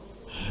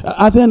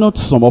 Are there not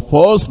some of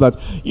us that,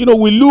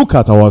 we look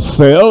at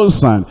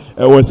ourselves and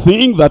we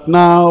think that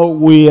now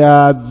we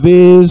are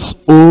this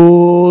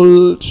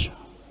old?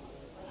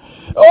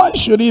 Why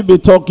should he be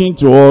talking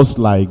to us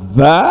like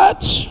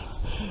that?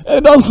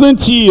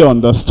 Doesn't he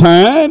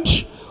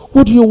understand?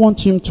 What do you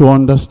want him to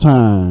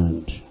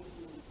understand?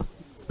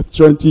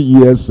 20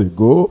 years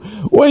ago,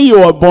 when you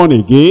were born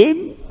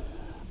again,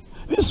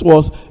 this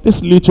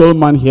little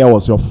man here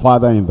was your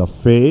father in the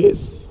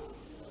faith.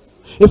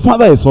 A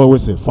father is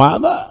always a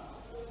father.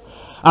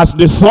 As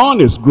the son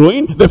is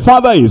growing, the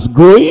father is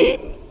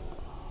growing.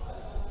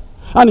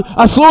 And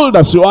as old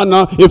as you are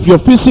now, if your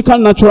physical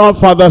natural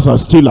fathers are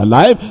still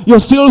alive, you're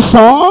still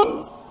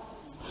son.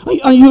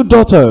 And you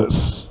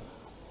daughters.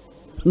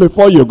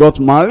 Before you got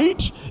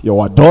married, you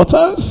were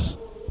daughters.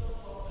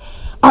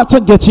 After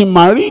getting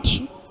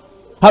married,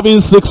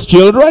 having 6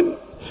 children,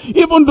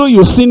 even though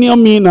you senior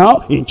me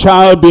now in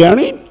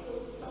childbearing,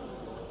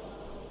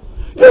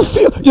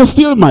 you're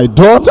still my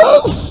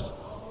daughters.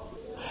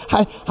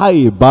 How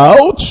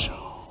about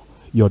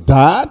your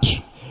dad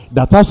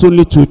that has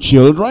only 2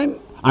 children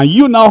and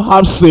you now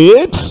have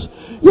 6?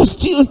 You're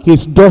still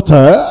his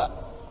daughter.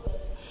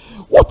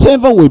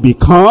 Whatever we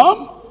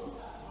become,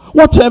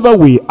 whatever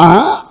we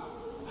are,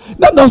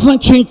 that doesn't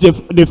change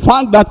the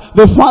fact that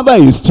the father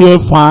is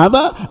still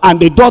father, and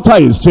the daughter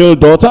is still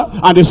daughter,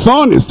 and the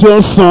son is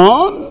still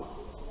son.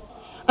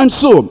 And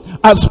so,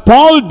 as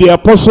Paul the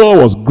apostle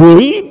was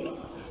growing,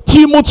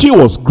 Timothy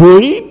was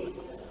growing,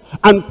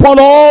 and Paul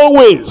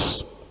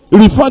always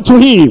referred to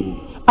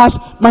him as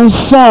my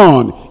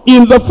son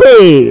in the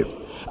faith.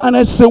 And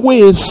that's the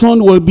way a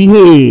son will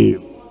behave.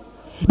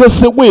 That's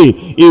the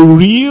way a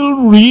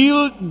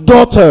real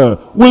daughter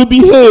will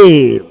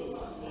behave.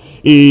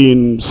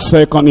 In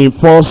 1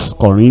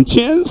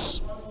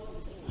 Corinthians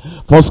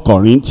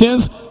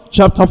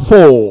chapter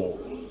 4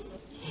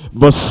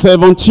 verse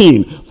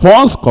 17.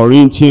 1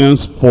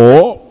 Corinthians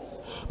 4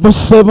 verse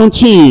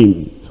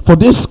 17. For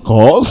this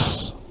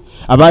cause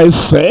have I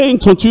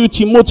sent unto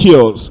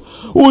Timotheus,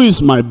 who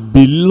is my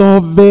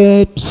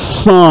beloved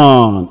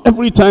son.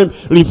 Every time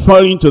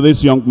referring to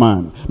this young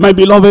man, my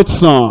beloved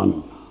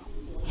son,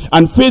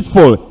 and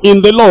faithful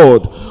in the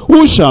Lord,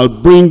 who shall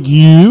bring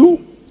you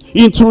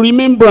into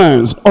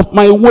remembrance of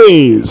my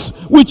ways,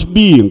 which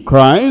be in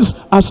Christ,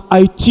 as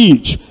I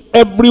teach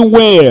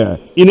everywhere,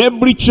 in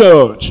every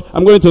church.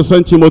 I'm going to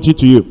send Timothy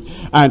to you.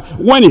 And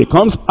when he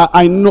comes,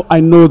 I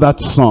know that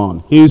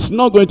son. He's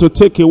not going to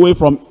take away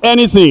from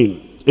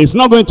anything. He's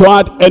not going to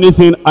add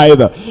anything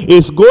either.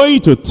 He's going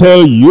to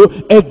tell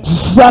you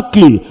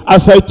exactly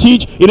as I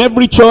teach in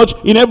every church,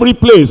 in every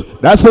place.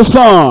 That's a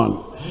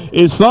son.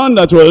 A son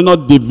that will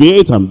not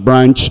deviate and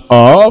branch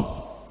off.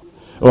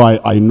 Oh,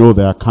 I know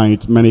there are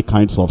many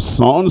kinds of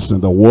sons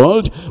in the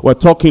world. We're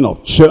talking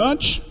of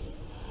church.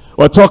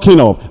 We're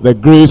talking of the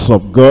grace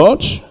of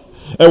God.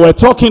 And we're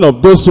talking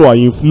of those who are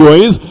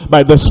influenced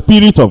by the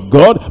Spirit of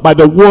God, by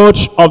the word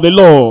of the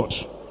Lord.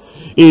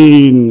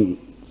 In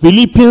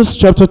Philippians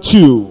chapter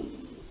 2,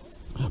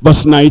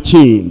 verse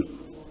 19.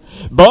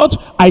 But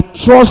I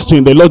trust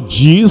in the Lord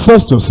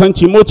Jesus to send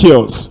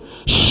Timotheus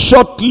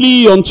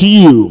shortly unto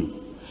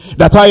you,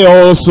 that I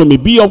also may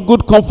be of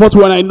good comfort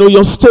when I know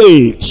your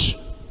state.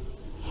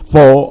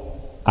 For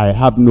I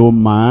have no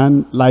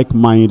man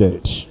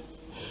like-minded,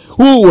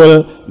 who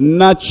will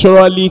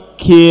naturally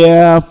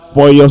care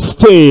for your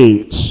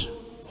state.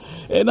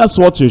 And that's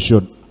what you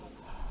should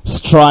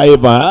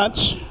strive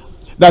at,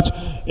 that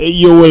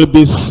you will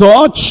be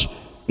such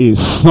a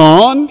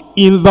son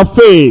in the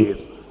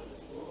faith,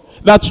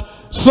 that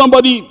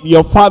somebody,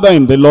 your father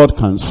in the Lord,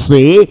 can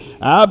say,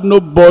 I have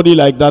nobody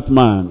like that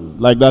man,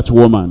 like that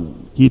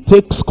woman. He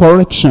takes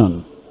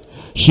correction.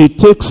 She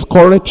takes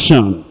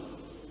correction.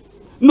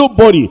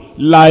 Nobody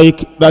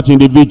like that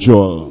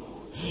individual.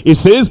 It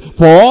says,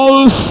 for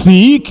all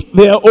seek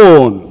their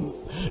own,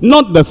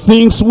 not the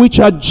things which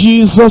are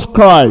Jesus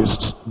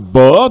Christ's,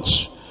 but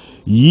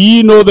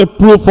ye know the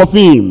proof of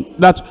him,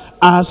 that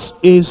as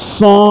a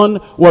son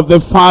with the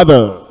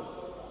Father,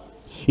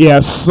 he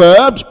has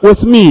served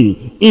with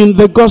me in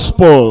the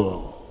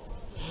gospel.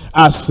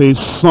 as a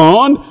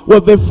son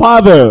with the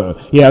Father.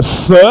 He has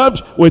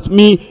served with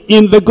me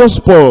in the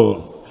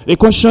gospel. The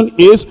question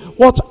is,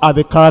 what are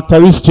the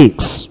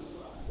characteristics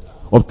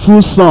of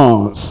true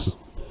sons?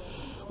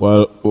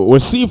 Well, we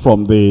see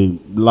from the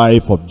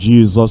life of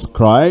Jesus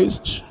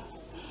Christ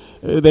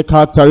the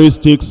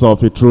characteristics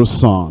of a true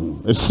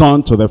son, a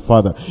son to the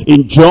Father.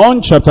 In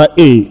John chapter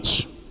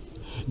 8,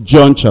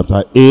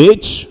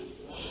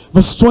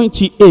 verse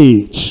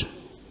 28,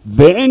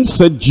 then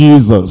said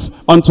Jesus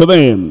unto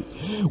them,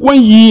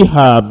 when ye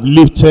have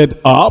lifted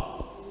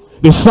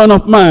up the Son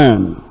of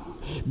Man,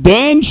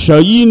 then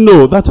shall ye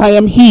know that I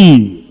am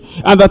he,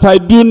 and that I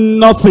do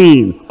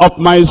nothing of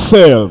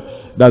myself.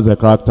 That's the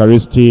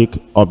characteristic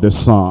of the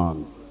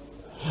Son.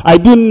 I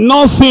do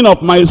nothing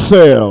of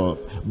myself,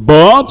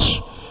 but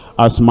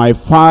as my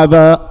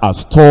Father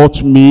has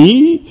taught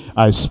me,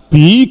 I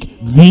speak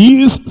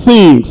these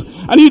things.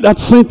 And he that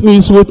sent me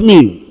is with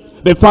me.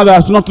 The Father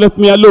has not left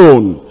me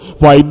alone,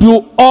 for I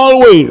do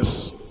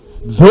always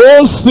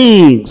those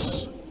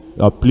things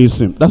that please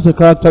him. That's the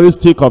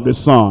characteristic of the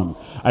Son.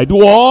 I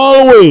do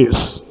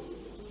always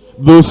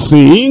those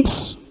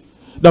things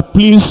that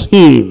please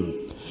him.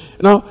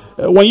 Now,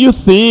 when you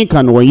think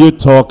and when you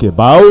talk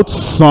about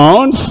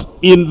sons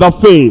in the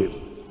faith,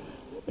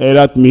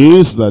 that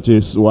means that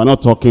we're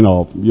not talking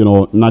of,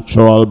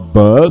 natural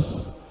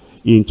birth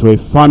into a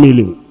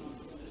family.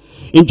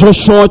 In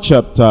Joshua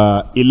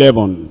chapter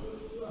 11,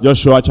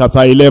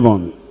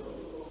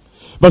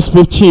 verse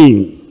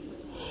 15,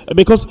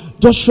 because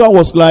Joshua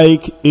was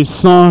like a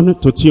son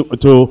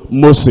to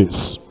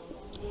Moses,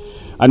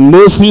 and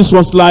Moses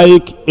was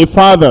like a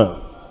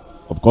father,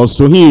 of course,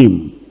 to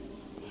him,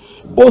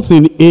 both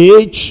in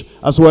age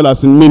as well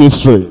as in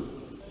ministry.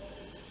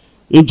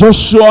 In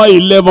Joshua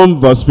 11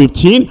 verse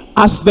 15,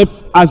 as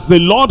the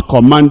Lord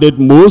commanded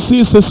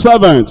Moses his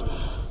servant,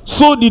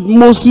 so did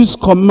Moses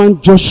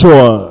command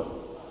Joshua,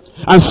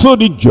 and so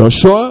did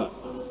Joshua.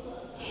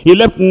 He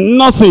left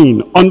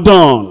nothing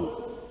undone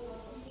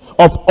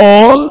of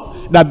all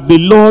that the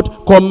Lord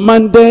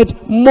commanded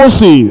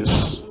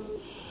Moses.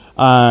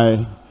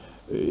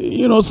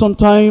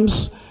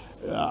 Sometimes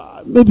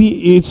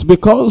maybe it's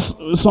because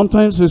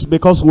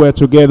we're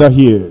together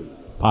here,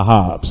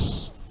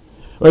 perhaps.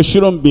 Well, it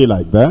shouldn't be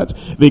like that.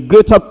 The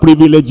greater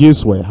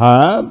privileges we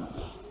have,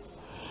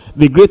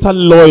 the greater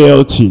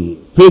loyalty,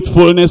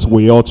 faithfulness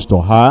we ought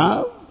to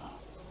have.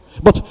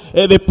 But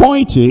the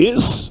point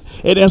is,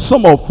 there are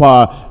some of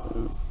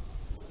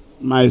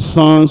my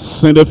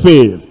sons in the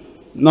faith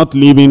not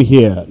living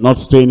here, not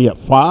staying here,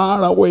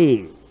 far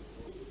away.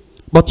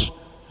 But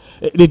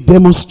they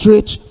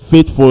demonstrate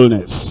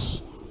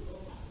faithfulness.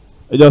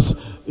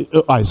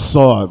 I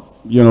saw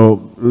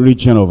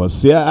region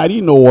overseer. I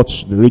didn't know what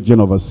the region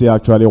overseer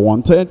actually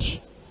wanted.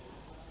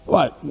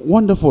 Well,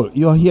 wonderful,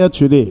 you are here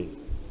today.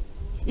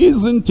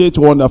 Isn't it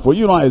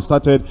wonderful? I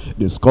started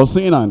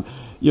discussing, and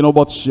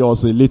but she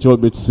was a little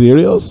bit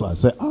serious. I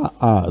said,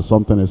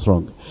 something is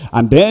wrong.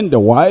 And then the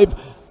wife,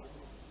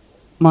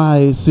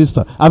 my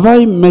sister, have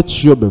I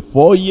met you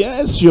before?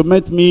 Yes, you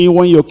met me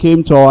when you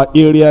came to our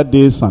area,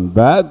 this and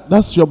that.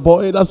 That's your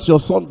boy, that's your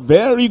son.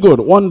 Very good,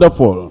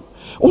 wonderful.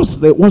 What's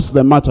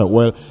the matter?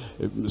 Well,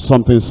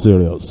 something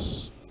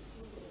serious.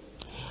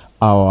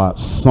 Our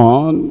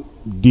son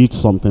did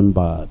something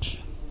bad,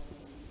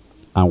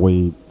 and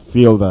we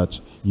feel that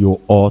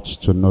you ought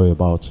to know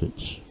about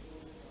it.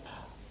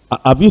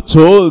 Have you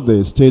told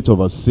the state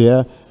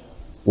overseer?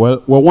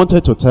 Well, we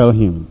wanted to tell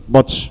him,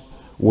 but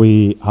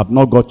we have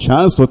not got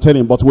chance to tell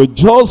him, but we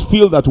just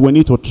feel that we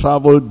need to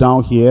travel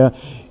down here.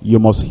 You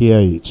must hear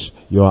it.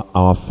 You are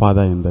our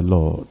father in the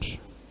Lord.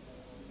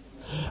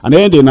 And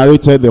then they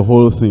narrated the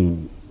whole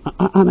thing.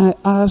 And I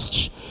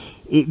asked,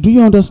 do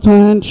you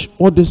understand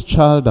what this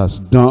child has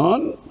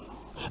done?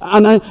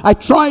 And I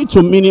tried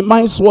to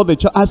minimize what the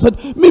child, I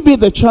said, maybe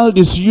the child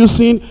is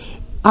using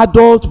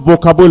adult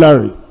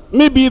vocabulary.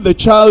 Maybe the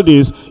child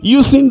is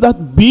using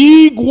that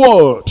big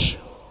word.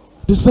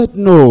 They said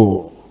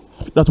no.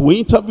 That we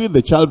interviewed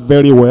the child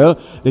very well.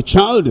 The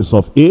child is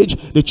of age.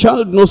 The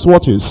child knows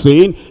what he's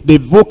saying. The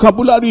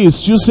vocabulary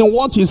is using.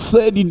 What he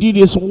said he did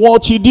is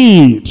what he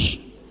did.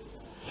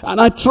 And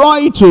I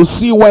tried to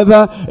see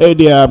whether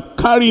they are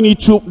carrying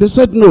it to. They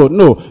said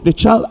no. The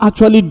child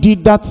actually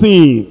did that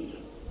thing.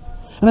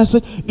 And I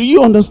said, do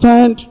you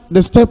understand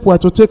the step we are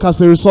to take as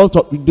a result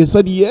of it? They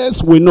said,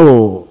 yes, we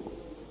know.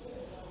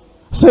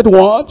 I said,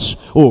 what?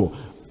 Oh,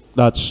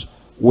 that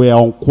we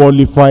are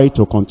unqualified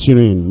to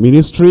continue in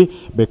ministry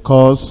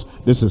because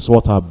this is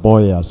what our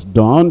boy has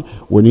done.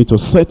 We need to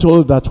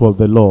settle that with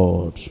the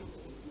Lord.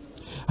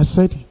 I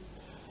said,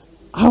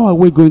 how are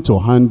we going to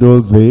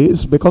handle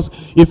this? Because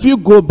if you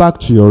go back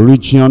to your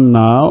region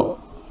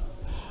now,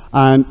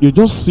 and you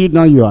just see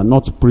now you are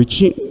not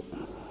preaching,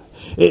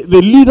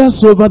 the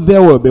leaders over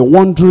there will be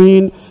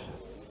wondering,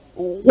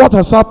 what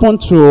has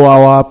happened to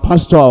our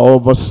pastor or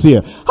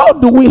overseer? How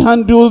do we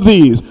handle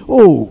this?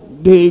 Oh,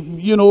 they,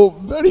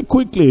 very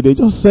quickly, they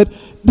just said,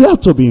 they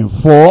have to be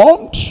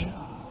informed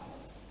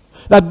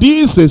that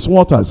this is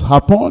what has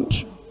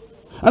happened.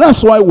 And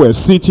that's why we're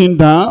sitting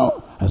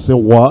down I said,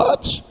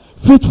 what?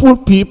 Faithful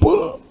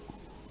people?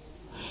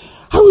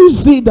 How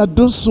is it that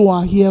those who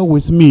are here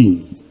with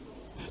me,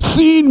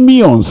 seeing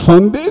me on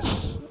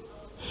Sundays,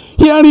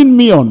 hearing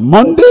me on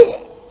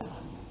Monday,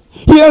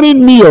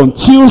 hearing me on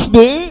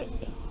Tuesday,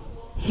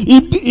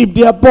 if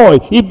their boy,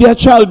 if their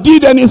child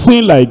did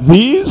anything like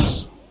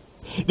this,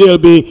 they'll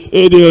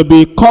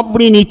be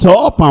covering it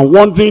up and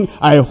wondering,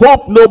 I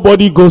hope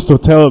nobody goes to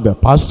tell the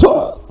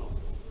pastor.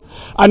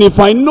 And if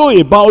I know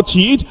about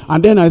it,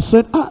 and then I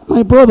said,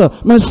 my brother,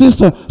 my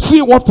sister,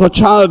 see what your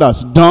child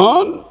has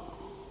done.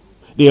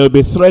 They'll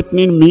be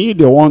threatening me.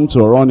 They want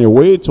to run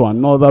away to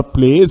another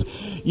place.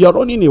 You're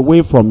running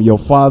away from your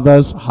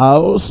father's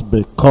house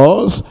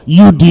because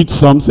you did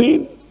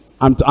something.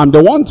 I'm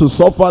the one to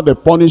suffer the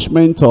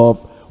punishment of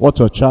what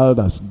your child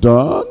has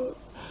done.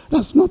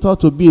 That's not how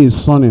to be a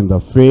son in the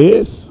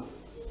faith.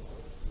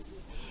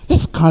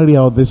 Let's carry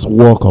out this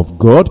work of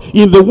God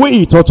in the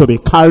way it ought to be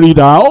carried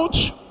out,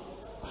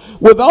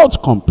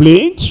 without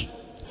complaint,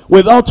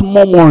 without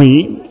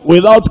murmuring,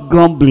 without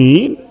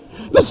grumbling.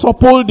 Let's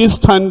uphold this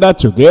standard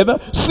together.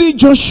 See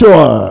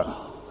Joshua.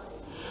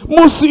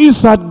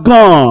 Moses had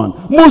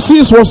gone.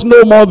 Moses was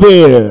no more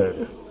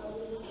there.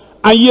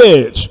 And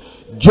yet,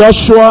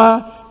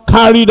 Joshua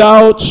carried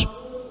out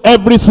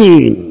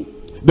everything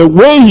the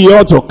way he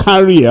ought to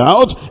carry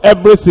out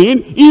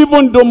everything,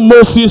 even though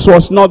Moses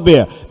was not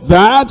there.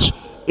 That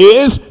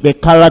is the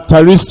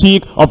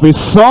characteristic of a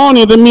son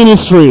in the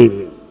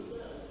ministry.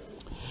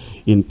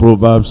 In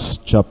Proverbs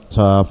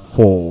chapter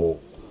 4.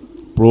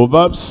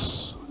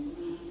 Proverbs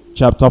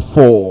chapter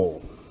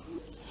 4.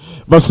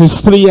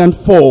 Verses 3 and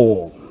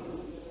 4.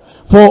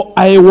 For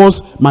I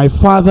was my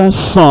father's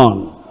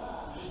son,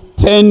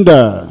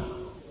 tender.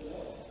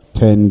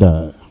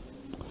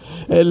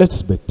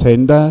 Let's be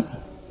tender.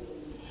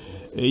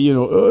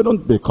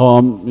 Don't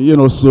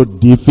become, so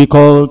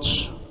difficult.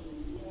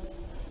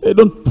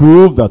 Don't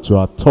prove that you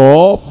are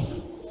tough.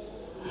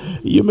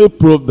 You may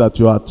prove that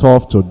you are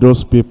tough to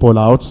those people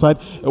outside.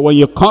 When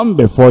you come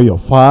before your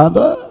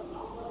father,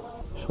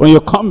 when you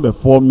come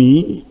before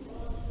me,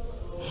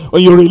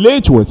 when you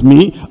relate with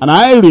me, and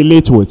I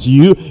relate with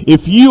you,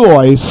 if you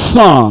are a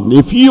son,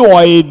 if you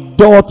are a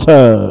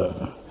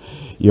daughter,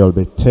 you'll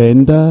be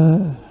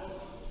tender.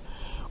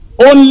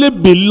 Only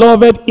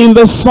beloved in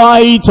the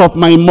sight of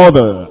my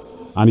mother.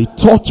 And he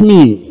taught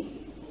me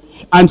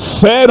and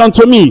said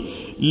unto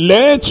me,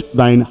 let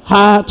thine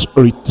heart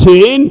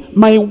retain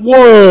my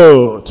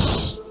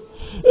words.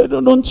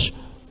 Don't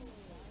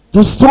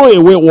just throw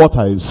away what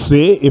I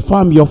say. If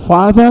I'm your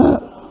father,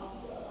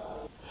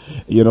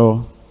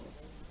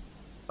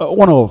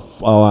 one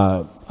of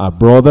our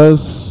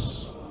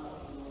brothers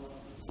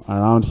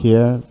around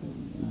here,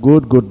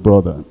 good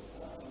brother,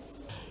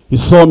 he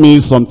saw me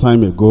some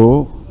time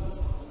ago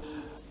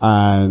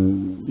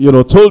and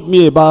told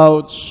me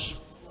about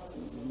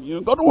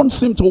God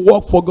wants him to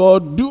work for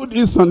God, do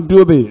this and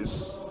do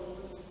this.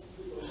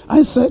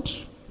 I said,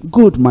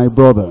 good, my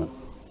brother,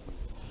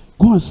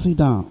 go and sit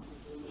down,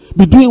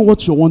 be doing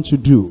what you want to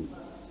do,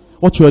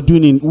 what you are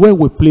doing in where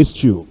we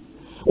placed you.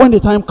 When the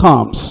time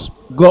comes,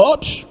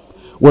 God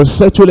will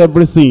settle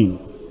everything.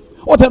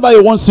 Whatever he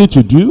wants you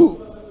to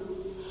do,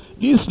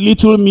 this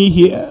little me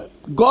here,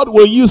 God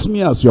will use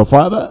me as your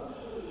father.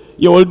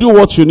 You will do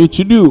what you need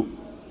to do.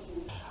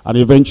 And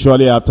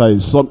eventually after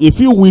a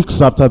few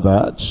weeks after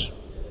that,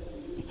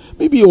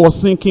 maybe he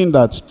was thinking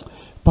that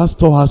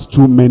pastor has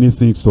too many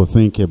things to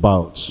think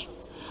about.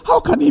 How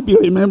can he be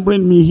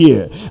remembering me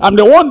here? I'm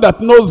the one that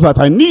knows that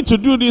I need to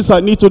do this, I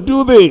need to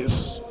do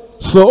this.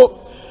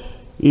 So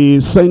he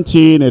sent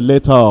in a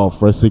letter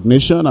of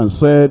resignation and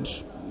said,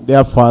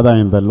 dear Father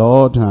in the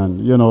Lord,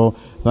 and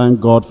thank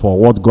God for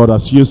what God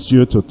has used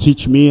you to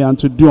teach me and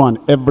to do and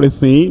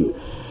everything.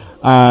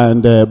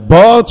 And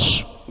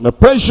but the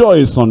pressure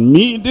is on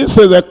me. This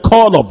is a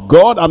call of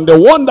God. I'm the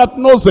one that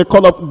knows the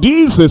call of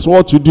this is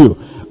what you do.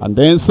 And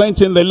then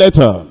sent in the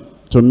letter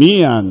to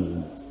me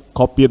and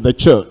copied the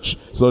church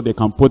so they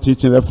can put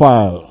it in the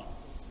file.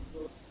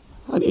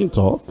 I didn't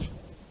talk.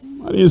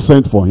 I didn't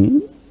send for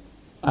him.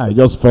 I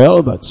just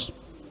felt that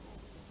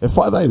a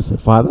father is a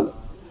father.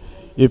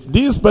 If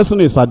this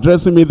person is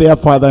addressing me, their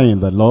father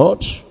in the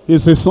Lord,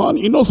 he's a son,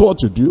 he knows what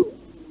to do.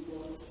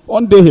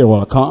 One day he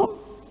will come.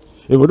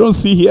 If we don't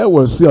see here,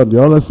 we'll see on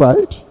the other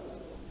side.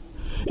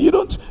 You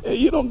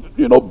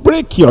don't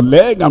break your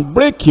leg and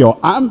break your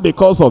arm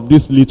because of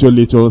these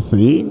little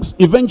things.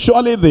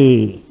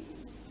 Eventually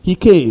he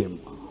came.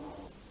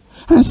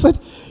 And I said,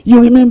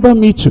 you remember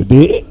me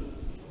today?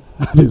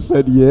 And he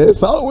said,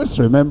 yes, I always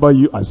remember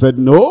you. I said,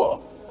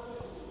 no.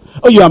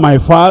 Oh, you are my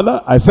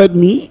father? I said,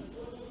 me?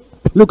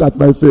 Look at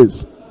my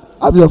face.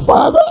 I'm your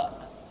father?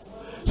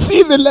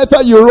 See the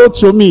letter you wrote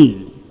to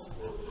me.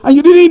 And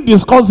you didn't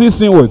discuss this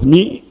thing with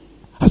me.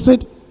 I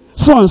said,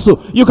 so and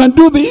so, you can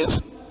do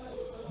this?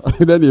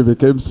 And then he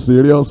became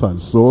serious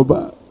and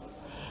sober.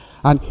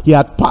 And he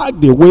had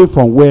packed away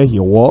from where he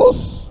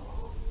was.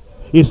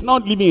 He's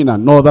not living in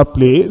another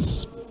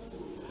place.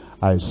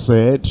 I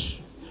said,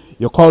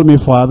 you call me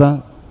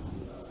father?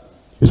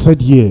 He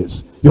said,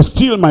 yes. You're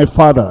still my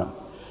father.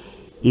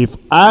 If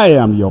I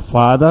am your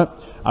father,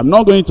 I'm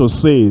not going to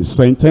say a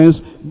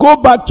sentence. Go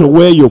back to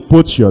where you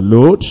put your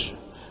load.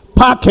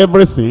 Pack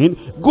everything.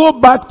 Go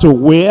back to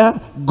where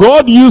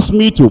God used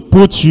me to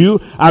put you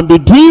and be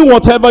doing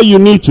whatever you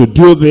need to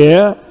do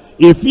there.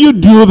 If you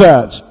do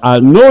that,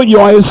 I'll know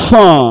you're a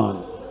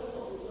son.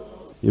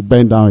 He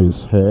bent down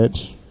his head.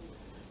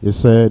 He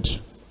said,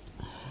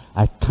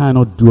 I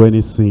cannot do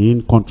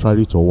anything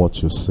contrary to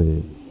what you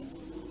say.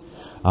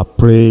 I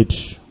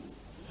prayed.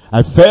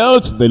 I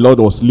felt the Lord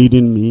was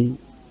leading me.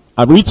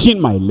 I'm reaching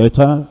my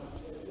letter.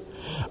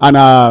 And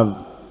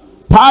I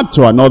packed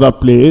to another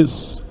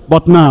place.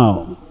 But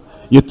now,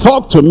 you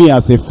talk to me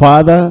as a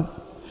father.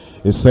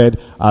 He said,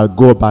 I'll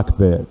go back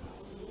there.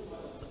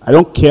 I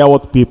don't care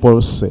what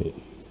people say.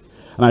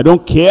 And I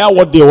don't care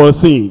what they will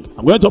think.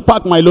 I'm going to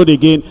pack my load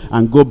again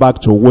and go back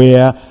to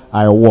where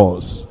I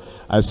was.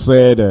 I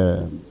said,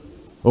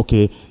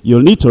 okay,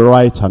 you'll need to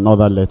write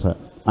another letter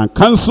and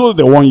cancel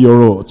the one you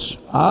wrote.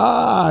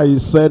 He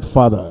said,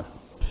 Father,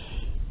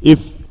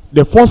 if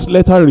the first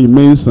letter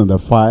remains in the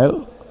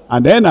file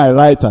and then I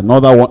write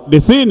another one, the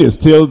thing is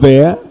still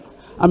there.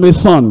 I'm a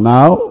son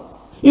now.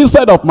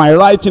 Instead of my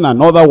writing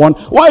another one,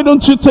 why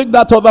don't you take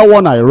that other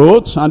one I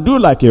wrote and do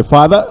like a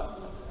father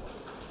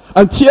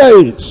and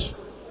tear it?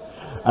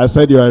 I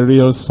said, you're a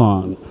real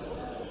son.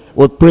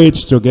 We prayed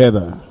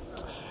together.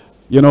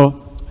 You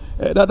know,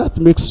 that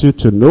makes you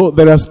to know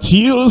there are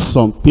still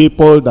some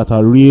people that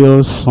are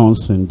real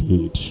sons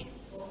indeed.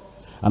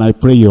 And I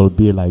pray you'll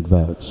be like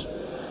that.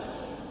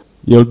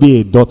 You'll be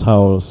a daughter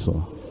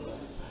also.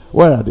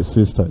 Where are the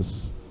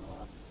sisters?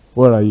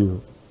 Where are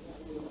you?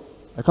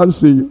 I can't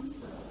see you.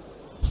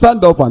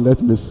 Stand up and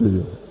let me see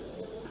you.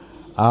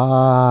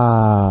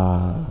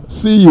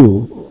 See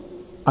you.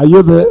 Are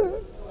you there?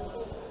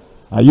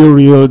 Are you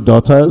real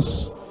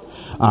daughters?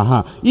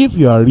 If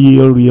you are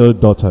real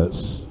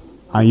daughters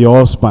and your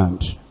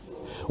husband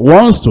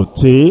wants to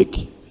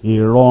take a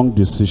wrong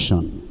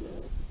decision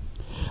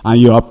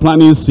and you are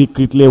planning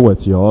secretly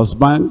with your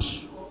husband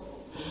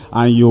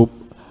and you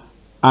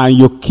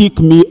kick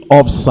me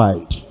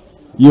offside,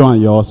 you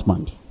and your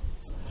husband,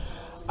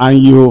 and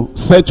you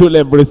settle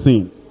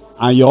everything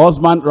and your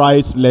husband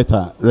writes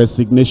letter,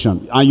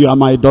 resignation, and you are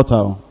my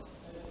daughter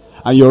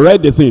and you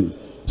read the thing,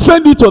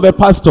 send it to the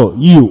pastor,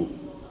 you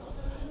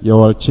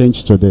will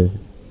change today.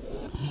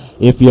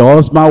 If your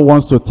husband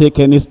wants to take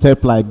any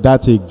step like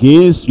that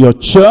against your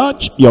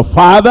church, your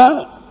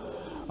father,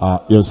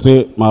 you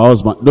say, my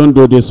husband, don't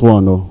do this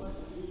one. No.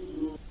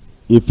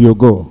 If you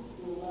go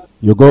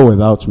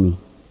without me.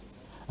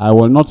 I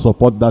will not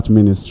support that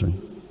ministry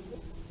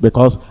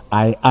because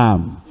I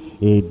am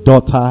a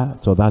daughter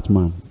to that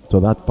man, to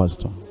that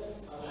pastor.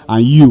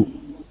 And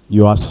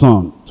you are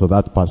son to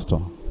that pastor.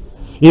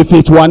 If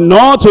it were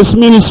not his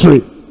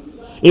ministry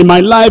in my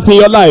life, in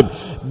your life,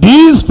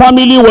 this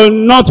family will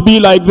not be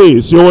like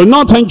this. You will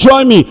not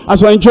enjoy me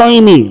as you're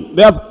enjoying me.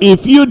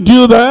 If you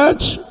do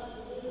that,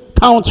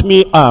 count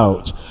me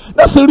out.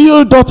 That's a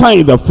real daughter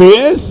in the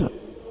face.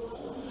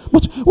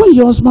 But when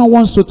your husband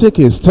wants to take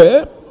a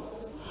step,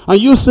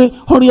 and you say,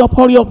 hurry up,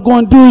 go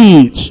and do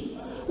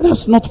it.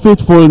 That's not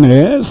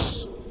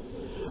faithfulness.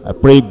 I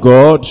pray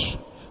God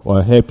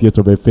will help you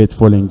to be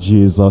faithful in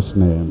Jesus'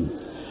 name.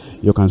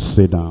 You can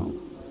sit down.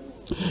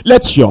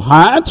 Let your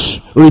heart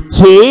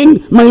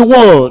retain my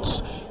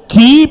words.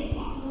 Keep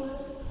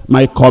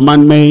my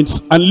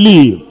commandments and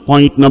live.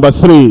 Point number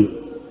 3.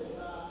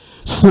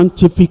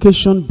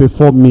 Sanctification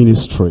before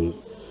ministry.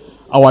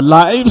 Our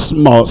lives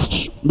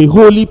must be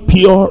holy,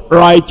 pure,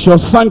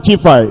 righteous,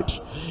 sanctified.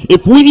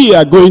 If we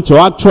are going to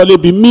actually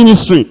be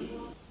ministering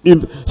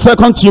in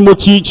 2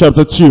 Timothy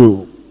chapter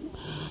 2.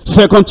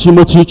 2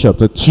 Timothy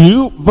chapter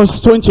 2 verse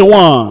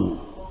 21.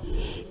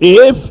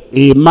 If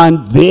a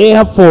man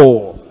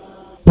therefore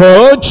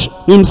purge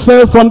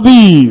himself from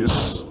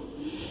these,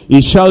 he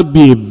shall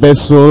be a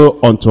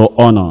vessel unto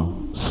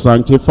honor,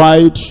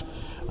 sanctified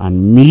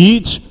and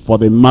meet for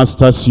the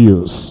master's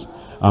use,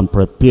 and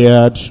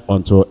prepared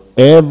unto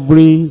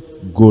every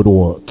good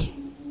work.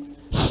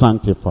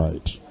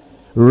 Sanctified,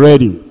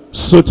 ready,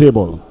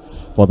 suitable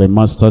for the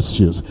master's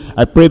use.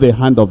 I pray the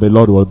hand of the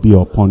Lord will be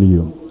upon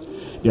you.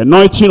 The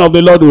anointing of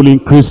the Lord will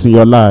increase in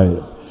your life.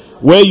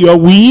 Where you are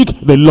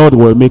weak, the Lord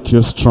will make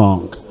you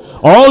strong.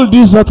 All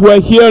these that we're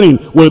hearing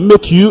will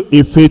make you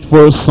a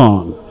faithful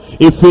son,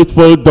 a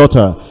faithful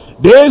daughter.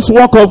 This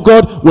work of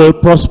God will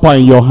prosper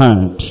in your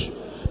hand.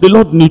 The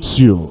Lord needs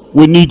you.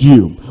 We need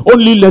you.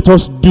 Only let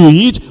us do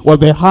it with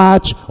the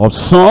heart of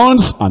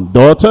sons and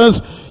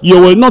daughters.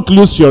 You will not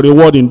lose your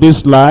reward in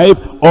this life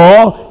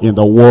or in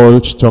the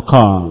world to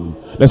come.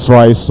 Let's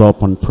rise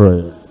up and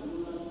pray.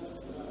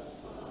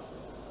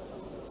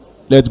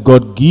 Let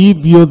God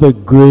give you the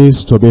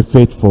grace to be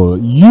faithful.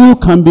 You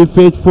can be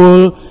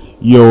faithful.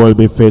 You will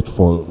be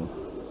faithful.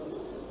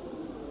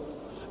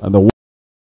 And the